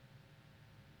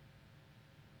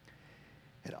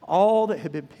 And all that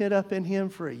had been pent up in him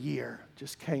for a year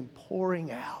just came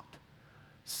pouring out.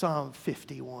 Psalm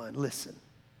 51. Listen.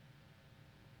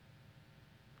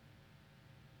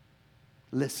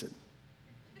 Listen.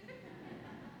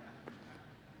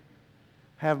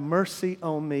 Have mercy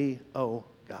on me, O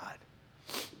God,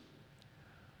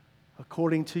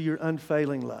 according to your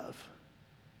unfailing love.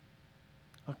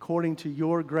 According to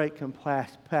your great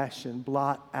compassion,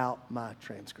 blot out my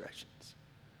transgressions.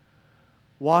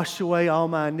 Wash away all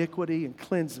my iniquity and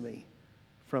cleanse me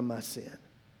from my sin.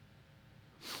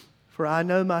 For I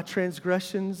know my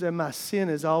transgressions and my sin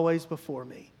is always before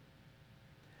me.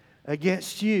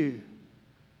 Against you,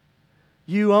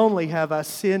 you only have I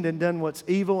sinned and done what's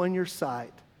evil in your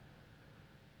sight.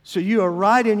 So you are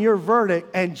right in your verdict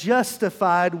and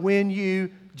justified when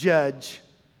you judge.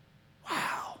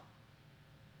 Wow.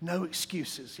 No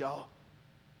excuses, y'all.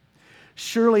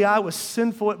 Surely I was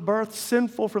sinful at birth,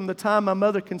 sinful from the time my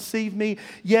mother conceived me,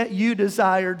 yet you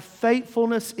desired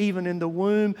faithfulness even in the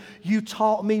womb. You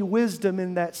taught me wisdom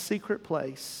in that secret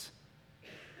place.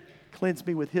 Cleanse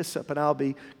me with hyssop and I'll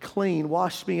be clean.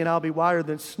 Wash me and I'll be whiter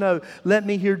than snow. Let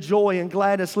me hear joy and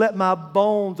gladness. Let my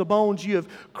bones, the bones you have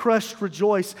crushed,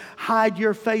 rejoice. Hide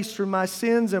your face from my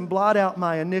sins and blot out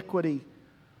my iniquity.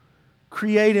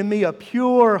 Create in me a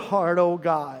pure heart, O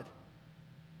God.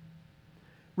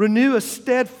 Renew a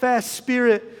steadfast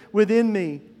spirit within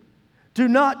me. Do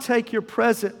not take your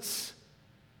presence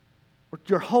or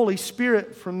your Holy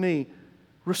Spirit from me.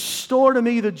 Restore to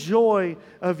me the joy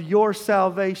of your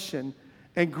salvation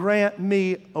and grant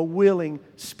me a willing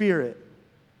spirit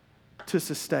to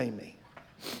sustain me.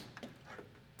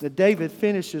 Now, David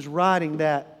finishes writing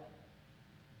that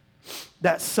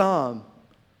psalm,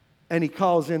 and he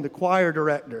calls in the choir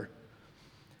director.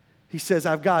 He says,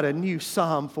 I've got a new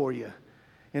psalm for you.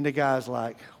 And the guy's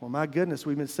like, well, my goodness,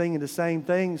 we've been singing the same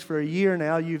things for a year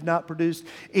now. You've not produced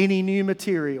any new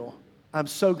material. I'm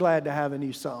so glad to have a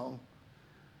new song.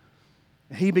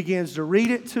 He begins to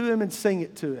read it to him and sing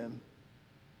it to him.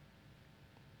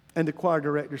 And the choir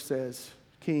director says,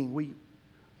 King, we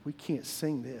can't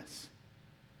sing this.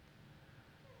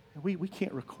 We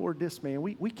can't record this, man.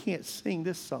 We can't sing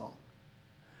this song.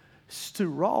 It's too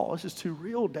raw. This is too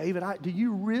real, David. Do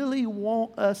you really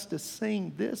want us to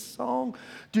sing this song?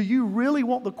 Do you really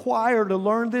want the choir to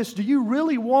learn this? Do you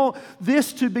really want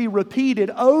this to be repeated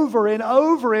over and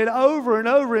over and over and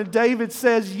over? And David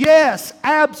says, yes,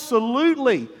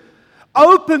 absolutely.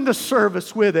 Open the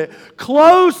service with it.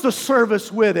 Close the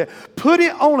service with it. Put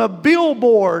it on a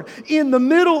billboard in the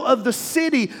middle of the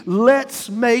city. Let's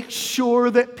make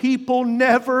sure that people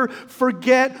never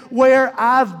forget where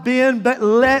I've been, but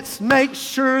let's make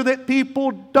sure that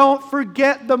people don't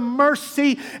forget the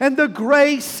mercy and the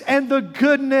grace and the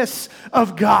goodness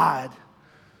of God.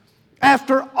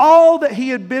 After all that he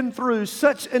had been through,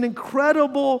 such an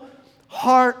incredible,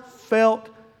 heartfelt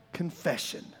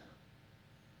confession.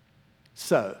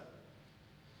 So,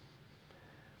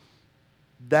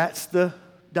 that's the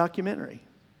documentary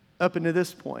up until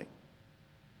this point.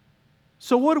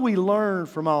 So what do we learn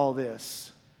from all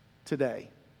this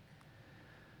today?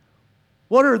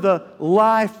 What are the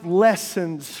life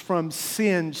lessons from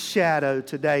sin's shadow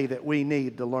today that we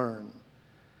need to learn?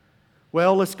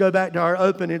 Well, let's go back to our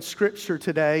opening scripture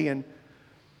today, and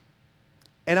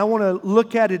I want to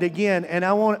look at it again, and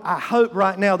I hope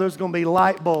right now there's going to be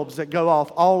light bulbs that go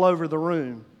off all over the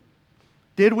room.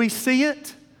 Did we see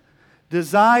it?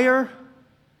 Desire,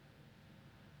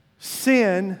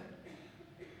 sin,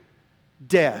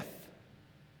 death.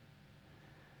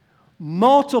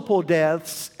 Multiple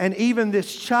deaths, and even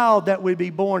this child that would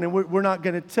be born, and we're not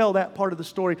going to tell that part of the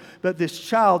story, but this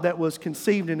child that was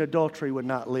conceived in adultery would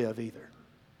not live either.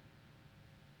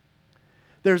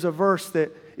 There's a verse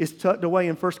that is tucked away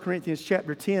in 1 Corinthians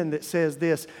chapter 10 that says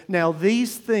this. Now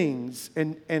these things,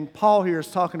 and Paul here is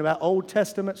talking about Old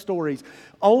Testament stories.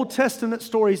 Old Testament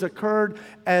stories occurred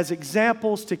as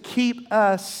examples to keep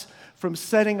us from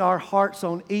setting our hearts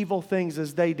on evil things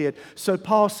as they did. So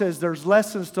Paul says there's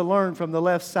lessons to learn from the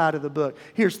left side of the book.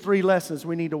 Here's 3 lessons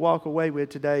we need to walk away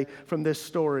with today from this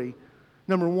story.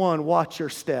 Number 1, watch your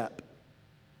step.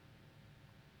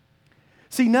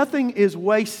 See, nothing is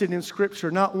wasted in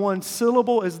Scripture. Not one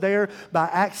syllable is there by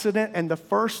accident. And the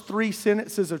first 3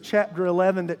 sentences of chapter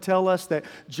 11 that tell us that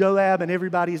Joab and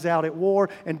everybody's out at war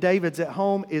and David's at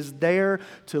home is there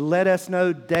to let us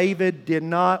know David did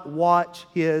not watch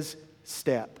his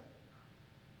step.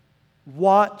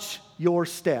 Watch your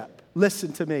step.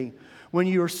 Listen to me. When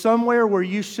you are somewhere where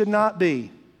you should not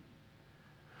be,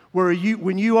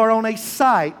 when you are on a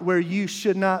site where you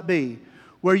should not be,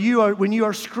 when you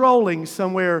are scrolling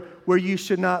somewhere where you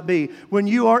should not be, when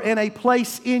you are in a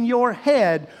place in your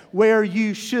head where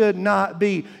you should not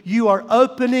be, you are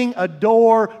opening a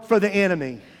door for the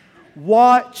enemy.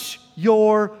 Watch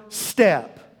your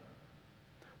step.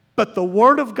 But the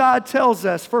Word of God tells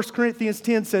us, 1 Corinthians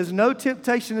 10 says, no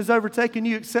temptation has overtaken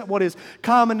you except what is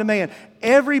common to man.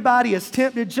 Everybody is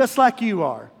tempted just like you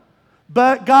are.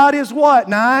 But God is what?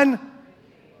 9?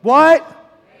 What?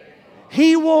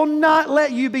 He will not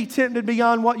let you be tempted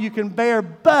beyond what you can bear.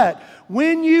 But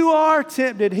when you are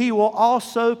tempted, He will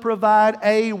also provide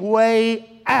a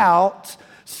way out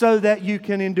so that you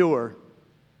can endure.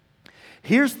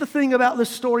 Here's the thing about the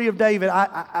story of David.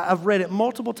 I've read it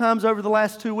multiple times over the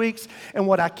last 2 weeks, and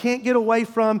what I can't get away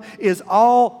from is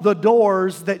all the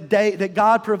doors that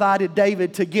God provided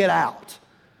David to get out.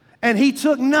 And he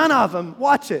took none of them.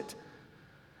 Watch it.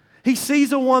 He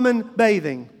sees a woman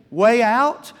bathing. Way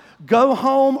out, go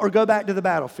home or go back to the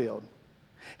battlefield.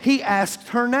 He asked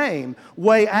her name.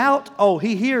 Way out, oh,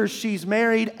 he hears she's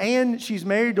married and she's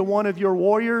married to one of your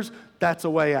warriors. That's a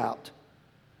way out.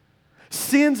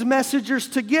 Sends messengers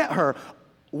to get her.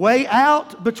 Way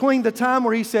out, between the time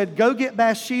where he said, go get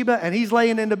Bathsheba, and he's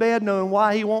laying into bed knowing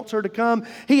why he wants her to come,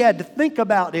 he had to think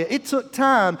about it. It took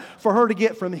time for her to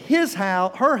get from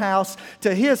her house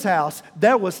to his house.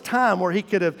 There was time where he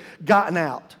could have gotten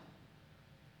out.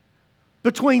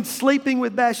 Between sleeping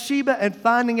with Bathsheba and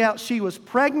finding out she was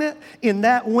pregnant, in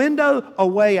that window, a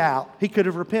way out. He could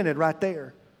have repented right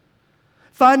there.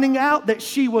 Finding out that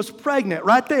she was pregnant,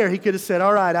 right there, he could have said,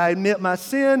 all right, I admit my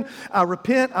sin, I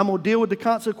repent, I'm going to deal with the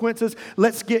consequences.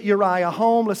 Let's get Uriah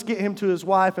home, let's get him to his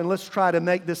wife, and let's try to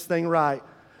make this thing right.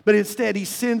 But instead, he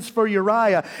sends for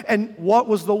Uriah. And what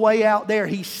was the way out there?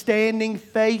 He's standing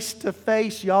face to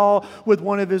face, y'all, with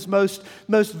one of his most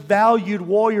valued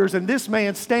warriors. And this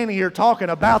man's standing here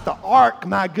talking about the ark,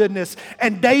 my goodness.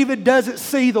 And David doesn't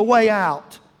see the way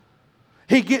out.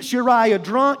 He gets Uriah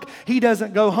drunk. He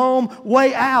doesn't go home.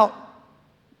 Way out.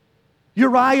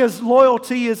 Uriah's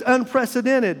loyalty is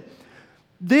unprecedented.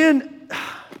 Then,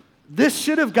 this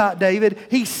should have got David.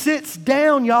 He sits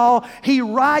down, y'all. He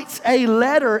writes a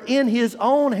letter in his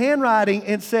own handwriting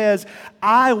and says,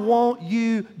 I want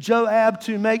you, Joab,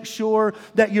 to make sure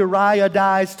that Uriah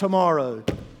dies tomorrow.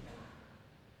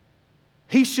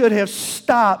 He should have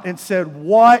stopped and said,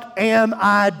 what am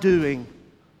I doing?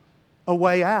 A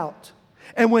way out.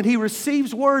 And when he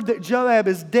receives word that Joab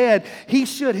is dead, he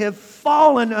should have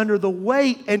fallen under the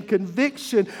weight and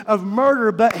conviction of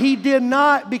murder, but he did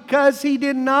not, because he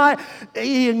did not.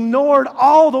 He ignored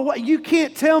all the way. You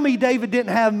can't tell me David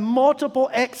didn't have multiple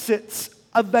exits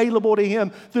available to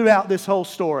him throughout this whole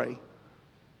story.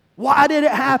 Why did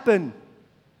it happen?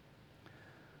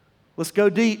 Let's go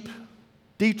deep.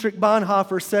 Dietrich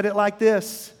Bonhoeffer said it like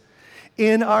this.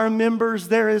 In our members,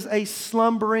 there is a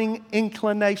slumbering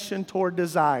inclination toward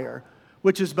desire,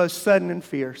 which is both sudden and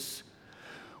fierce.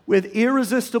 With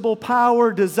irresistible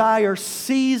power, desire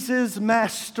seizes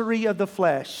mastery of the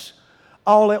flesh.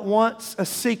 All at once, a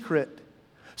secret,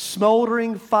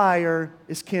 smoldering fire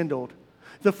is kindled.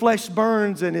 The flesh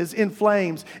burns and is in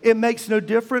flames. It makes no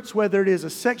difference whether it is a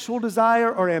sexual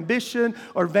desire or ambition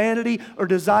or vanity or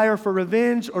desire for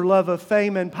revenge or love of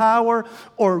fame and power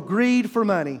or greed for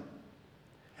money.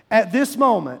 At this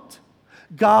moment,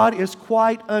 God is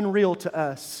quite unreal to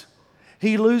us.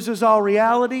 He loses all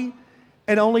reality,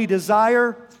 and only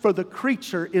desire for the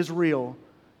creature is real.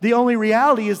 The only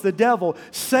reality is the devil.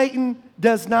 Satan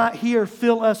does not here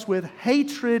fill us with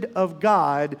hatred of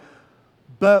God,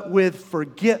 but with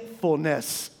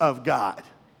forgetfulness of God.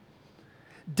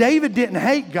 David didn't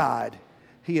hate God.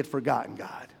 He had forgotten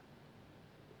God.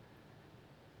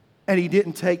 And he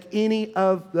didn't take any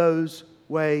of those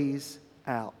ways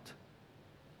out.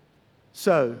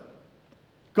 So,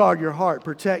 guard your heart,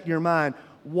 protect your mind,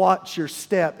 watch your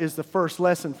step is the first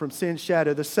lesson from Sin's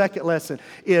Shadow. The second lesson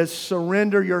is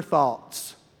surrender your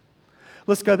thoughts.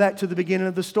 Let's go back to the beginning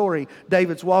of the story.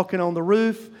 David's walking on the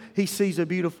roof. He sees a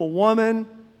beautiful woman.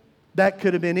 That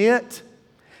could have been it.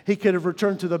 He could have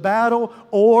returned to the battle,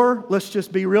 or let's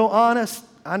just be real honest.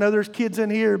 I know there's kids in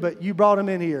here, but you brought them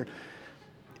in here.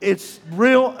 It's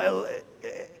real.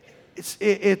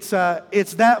 It's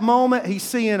that moment. He's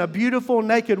seeing a beautiful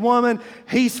naked woman.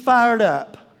 He's fired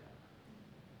up.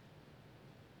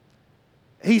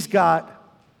 He's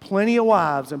got plenty of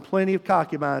wives and plenty of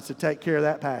concubines to take care of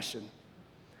that passion.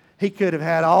 He could have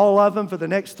had all of them for the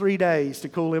next 3 days to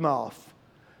cool him off,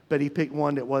 but he picked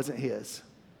one that wasn't his.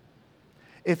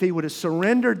 If he would have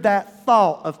surrendered that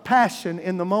thought of passion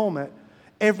in the moment,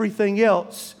 everything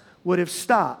else would have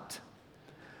stopped.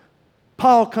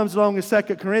 Paul comes along in 2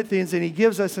 Corinthians and he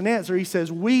gives us an answer. He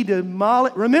says, we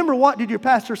demolish. Remember, what did your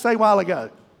pastor say a while ago?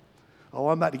 Oh,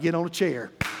 I'm about to get on a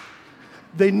chair.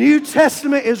 The New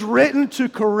Testament is written to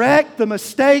correct the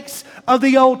mistakes of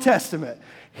the Old Testament.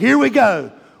 Here we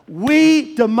go.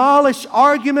 We demolish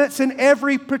arguments and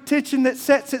every pretension that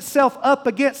sets itself up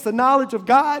against the knowledge of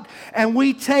God, and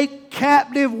we take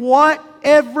captive what?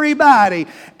 Everybody.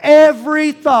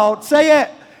 Every thought. Say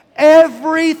it.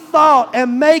 Every thought,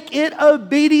 and make it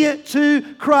obedient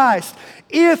to Christ.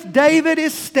 If David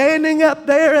is standing up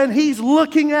there and he's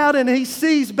looking out and he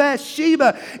sees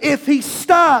Bathsheba, if he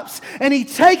stops and he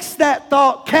takes that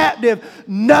thought captive,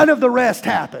 none of the rest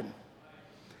happen.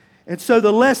 And so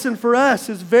the lesson for us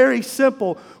is very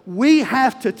simple. We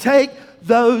have to take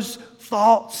those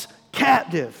thoughts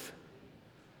captive.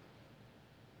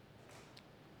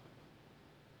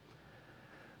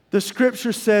 The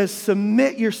scripture says,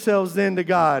 submit yourselves then to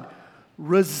God.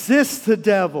 Resist the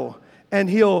devil and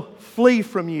he'll flee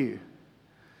from you.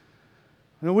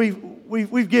 Now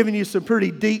we've given you some pretty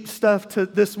deep stuff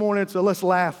this morning, so let's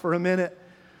laugh for a minute.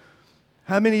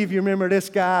 How many of you remember this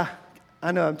guy?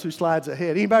 I know I'm 2 slides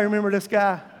ahead. Anybody remember this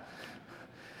guy?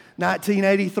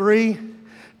 1983.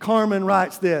 Carmen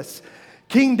writes this.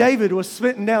 King David was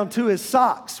smitten down to his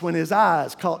socks when his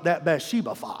eyes caught that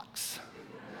Bathsheba fox.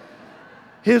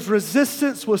 His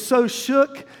resistance was so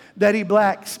shook that he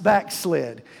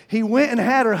backslid. He went and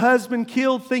had her husband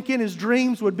killed, thinking his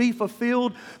dreams would be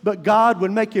fulfilled, but God would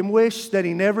make him wish that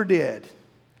he never did.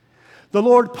 The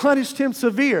Lord punished him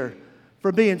severe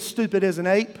for being stupid as an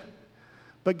ape.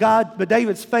 But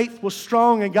David's faith was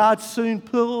strong, and God soon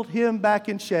pulled him back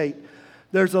in shape.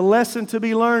 There's a lesson to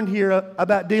be learned here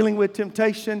about dealing with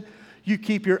temptation. You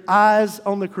keep your eyes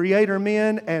on the Creator,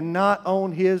 men, and not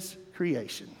on His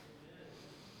creation.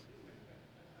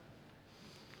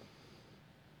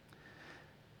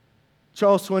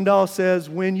 Charles Swindoll says,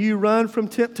 when you run from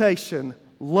temptation,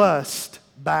 lust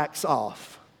backs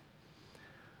off.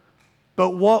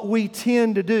 But what we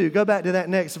tend to do, go back to that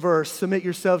next verse, submit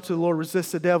yourself to the Lord,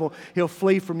 resist the devil, he'll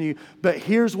flee from you. But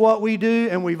here's what we do,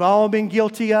 and we've all been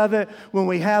guilty of it. When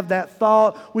we have that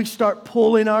thought, we start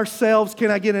pulling ourselves,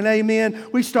 can I get an amen?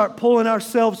 We start pulling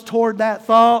ourselves toward that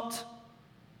thought.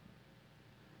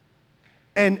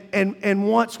 And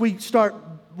once we start,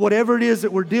 whatever it is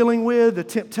that we're dealing with, the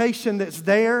temptation that's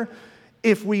there,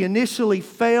 if we initially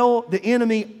fail, the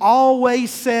enemy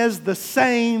always says the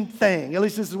same thing. At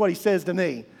least this is what he says to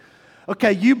me.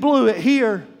 Okay, you blew it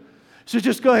here, so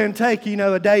just go ahead and take,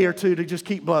 a day or two to just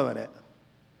keep blowing it.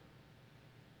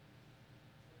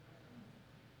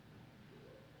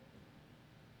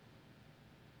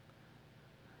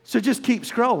 So just keep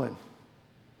scrolling.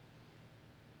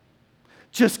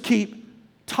 Just keep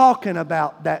talking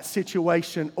about that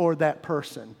situation or that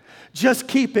person. Just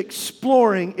keep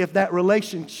exploring if that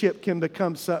relationship can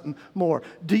become something more.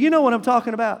 Do you know what I'm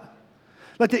talking about?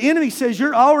 Like the enemy says,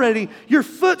 your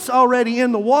foot's already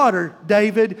in the water,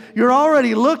 David. You're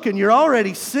already looking, you're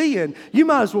already seeing. You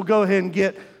might as well go ahead and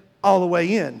get all the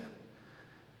way in.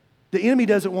 The enemy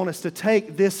doesn't want us to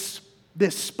take this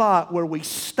spot where we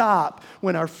stop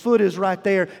when our foot is right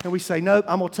there and we say, nope,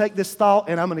 I'm going to take this thought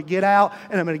and I'm going to get out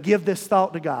and I'm going to give this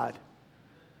thought to God.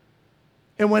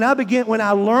 And when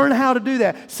I learn how to do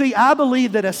that, see, I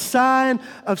believe that a sign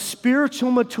of spiritual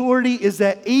maturity is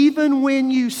that even when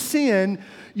you sin,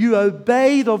 you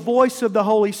obey the voice of the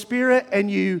Holy Spirit and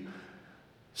you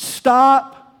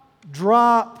stop,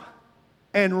 drop,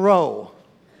 and roll.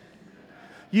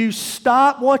 You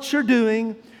stop what you're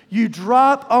doing, you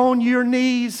drop on your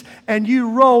knees, and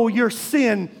you roll your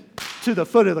sin to the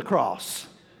foot of the cross.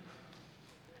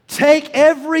 Take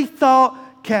every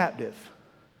thought captive.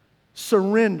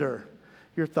 Surrender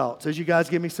your thoughts. As you guys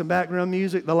give me some background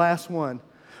music, the last one.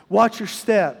 Watch your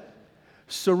step.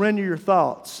 Surrender your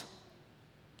thoughts.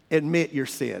 Admit your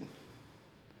sin.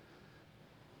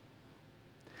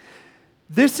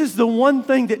 This is the one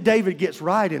thing that David gets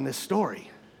right in this story.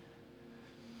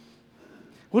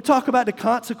 We'll talk about the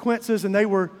consequences, and they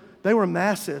were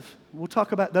massive. We'll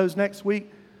talk about those next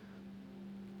week.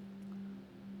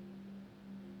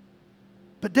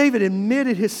 But David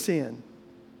admitted his sin.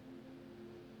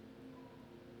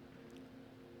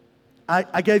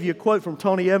 I gave you a quote from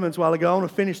Tony Evans a while ago. I want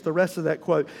to finish the rest of that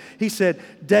quote. He said,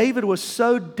 David was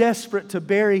so desperate to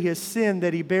bury his sin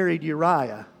that he buried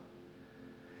Uriah.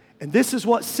 And this is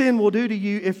what sin will do to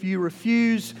you if you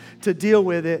refuse to deal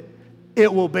with it.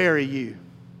 It will bury you.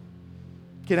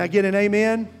 Can I get an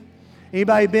amen?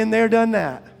 Anybody been there, done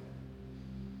that?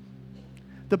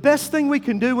 The best thing we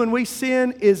can do when we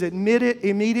sin is admit it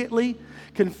immediately,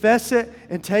 confess it,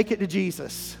 and take it to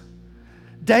Jesus.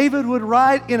 David would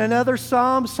write in another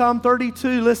psalm, Psalm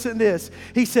 32, listen to this.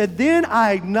 He said, "Then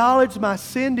I acknowledged my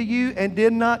sin to you and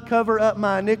did not cover up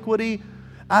my iniquity.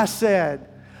 I said,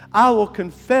 I will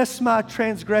confess my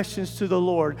transgressions to the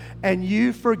Lord, and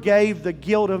you forgave the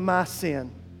guilt of my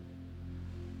sin."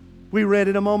 We read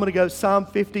it a moment ago, Psalm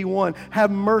 51.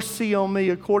 "Have mercy on me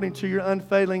according to your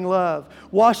unfailing love.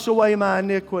 Wash away my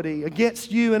iniquity.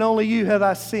 Against you and only you have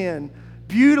I sinned."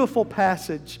 Beautiful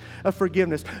passage of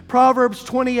forgiveness. Proverbs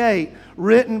 28,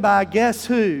 written by guess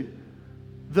who?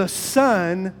 The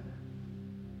son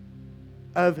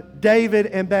of David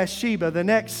and Bathsheba, the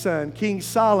next son. King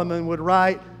Solomon would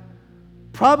write,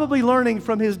 probably learning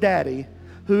from his daddy,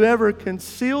 "Whoever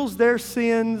conceals their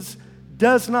sins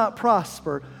does not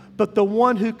prosper, but the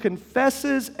one who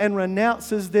confesses and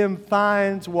renounces them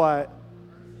finds" what?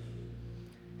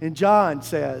 And John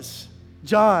says,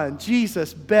 John,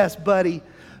 Jesus' best buddy,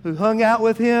 who hung out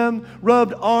with him,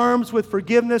 rubbed arms with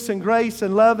forgiveness and grace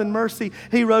and love and mercy.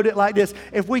 He wrote it like this: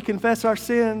 "If we confess our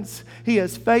sins, He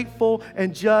is faithful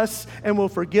and just and will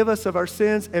forgive us of our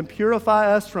sins and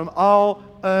purify us from all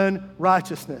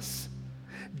unrighteousness."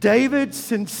 David's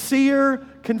sincere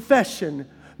confession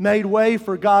made way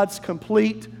for God's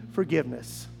complete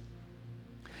forgiveness.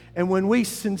 And when we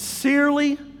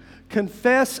sincerely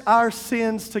confess our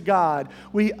sins to God,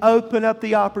 we open up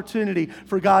the opportunity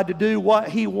for God to do what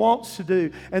He wants to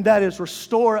do, and that is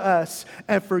restore us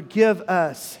and forgive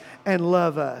us and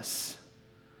love us.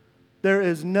 There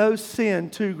is no sin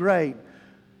too great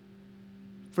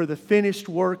for the finished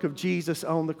work of Jesus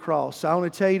on the cross. So I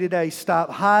want to tell you today, stop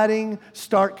hiding,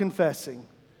 start confessing.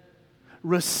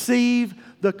 Receive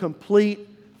the complete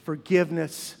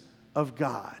forgiveness of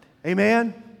God.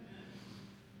 Amen?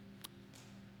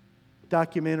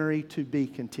 Documentary to be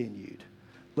continued.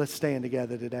 Let's stand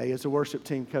together today as the worship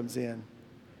team comes in.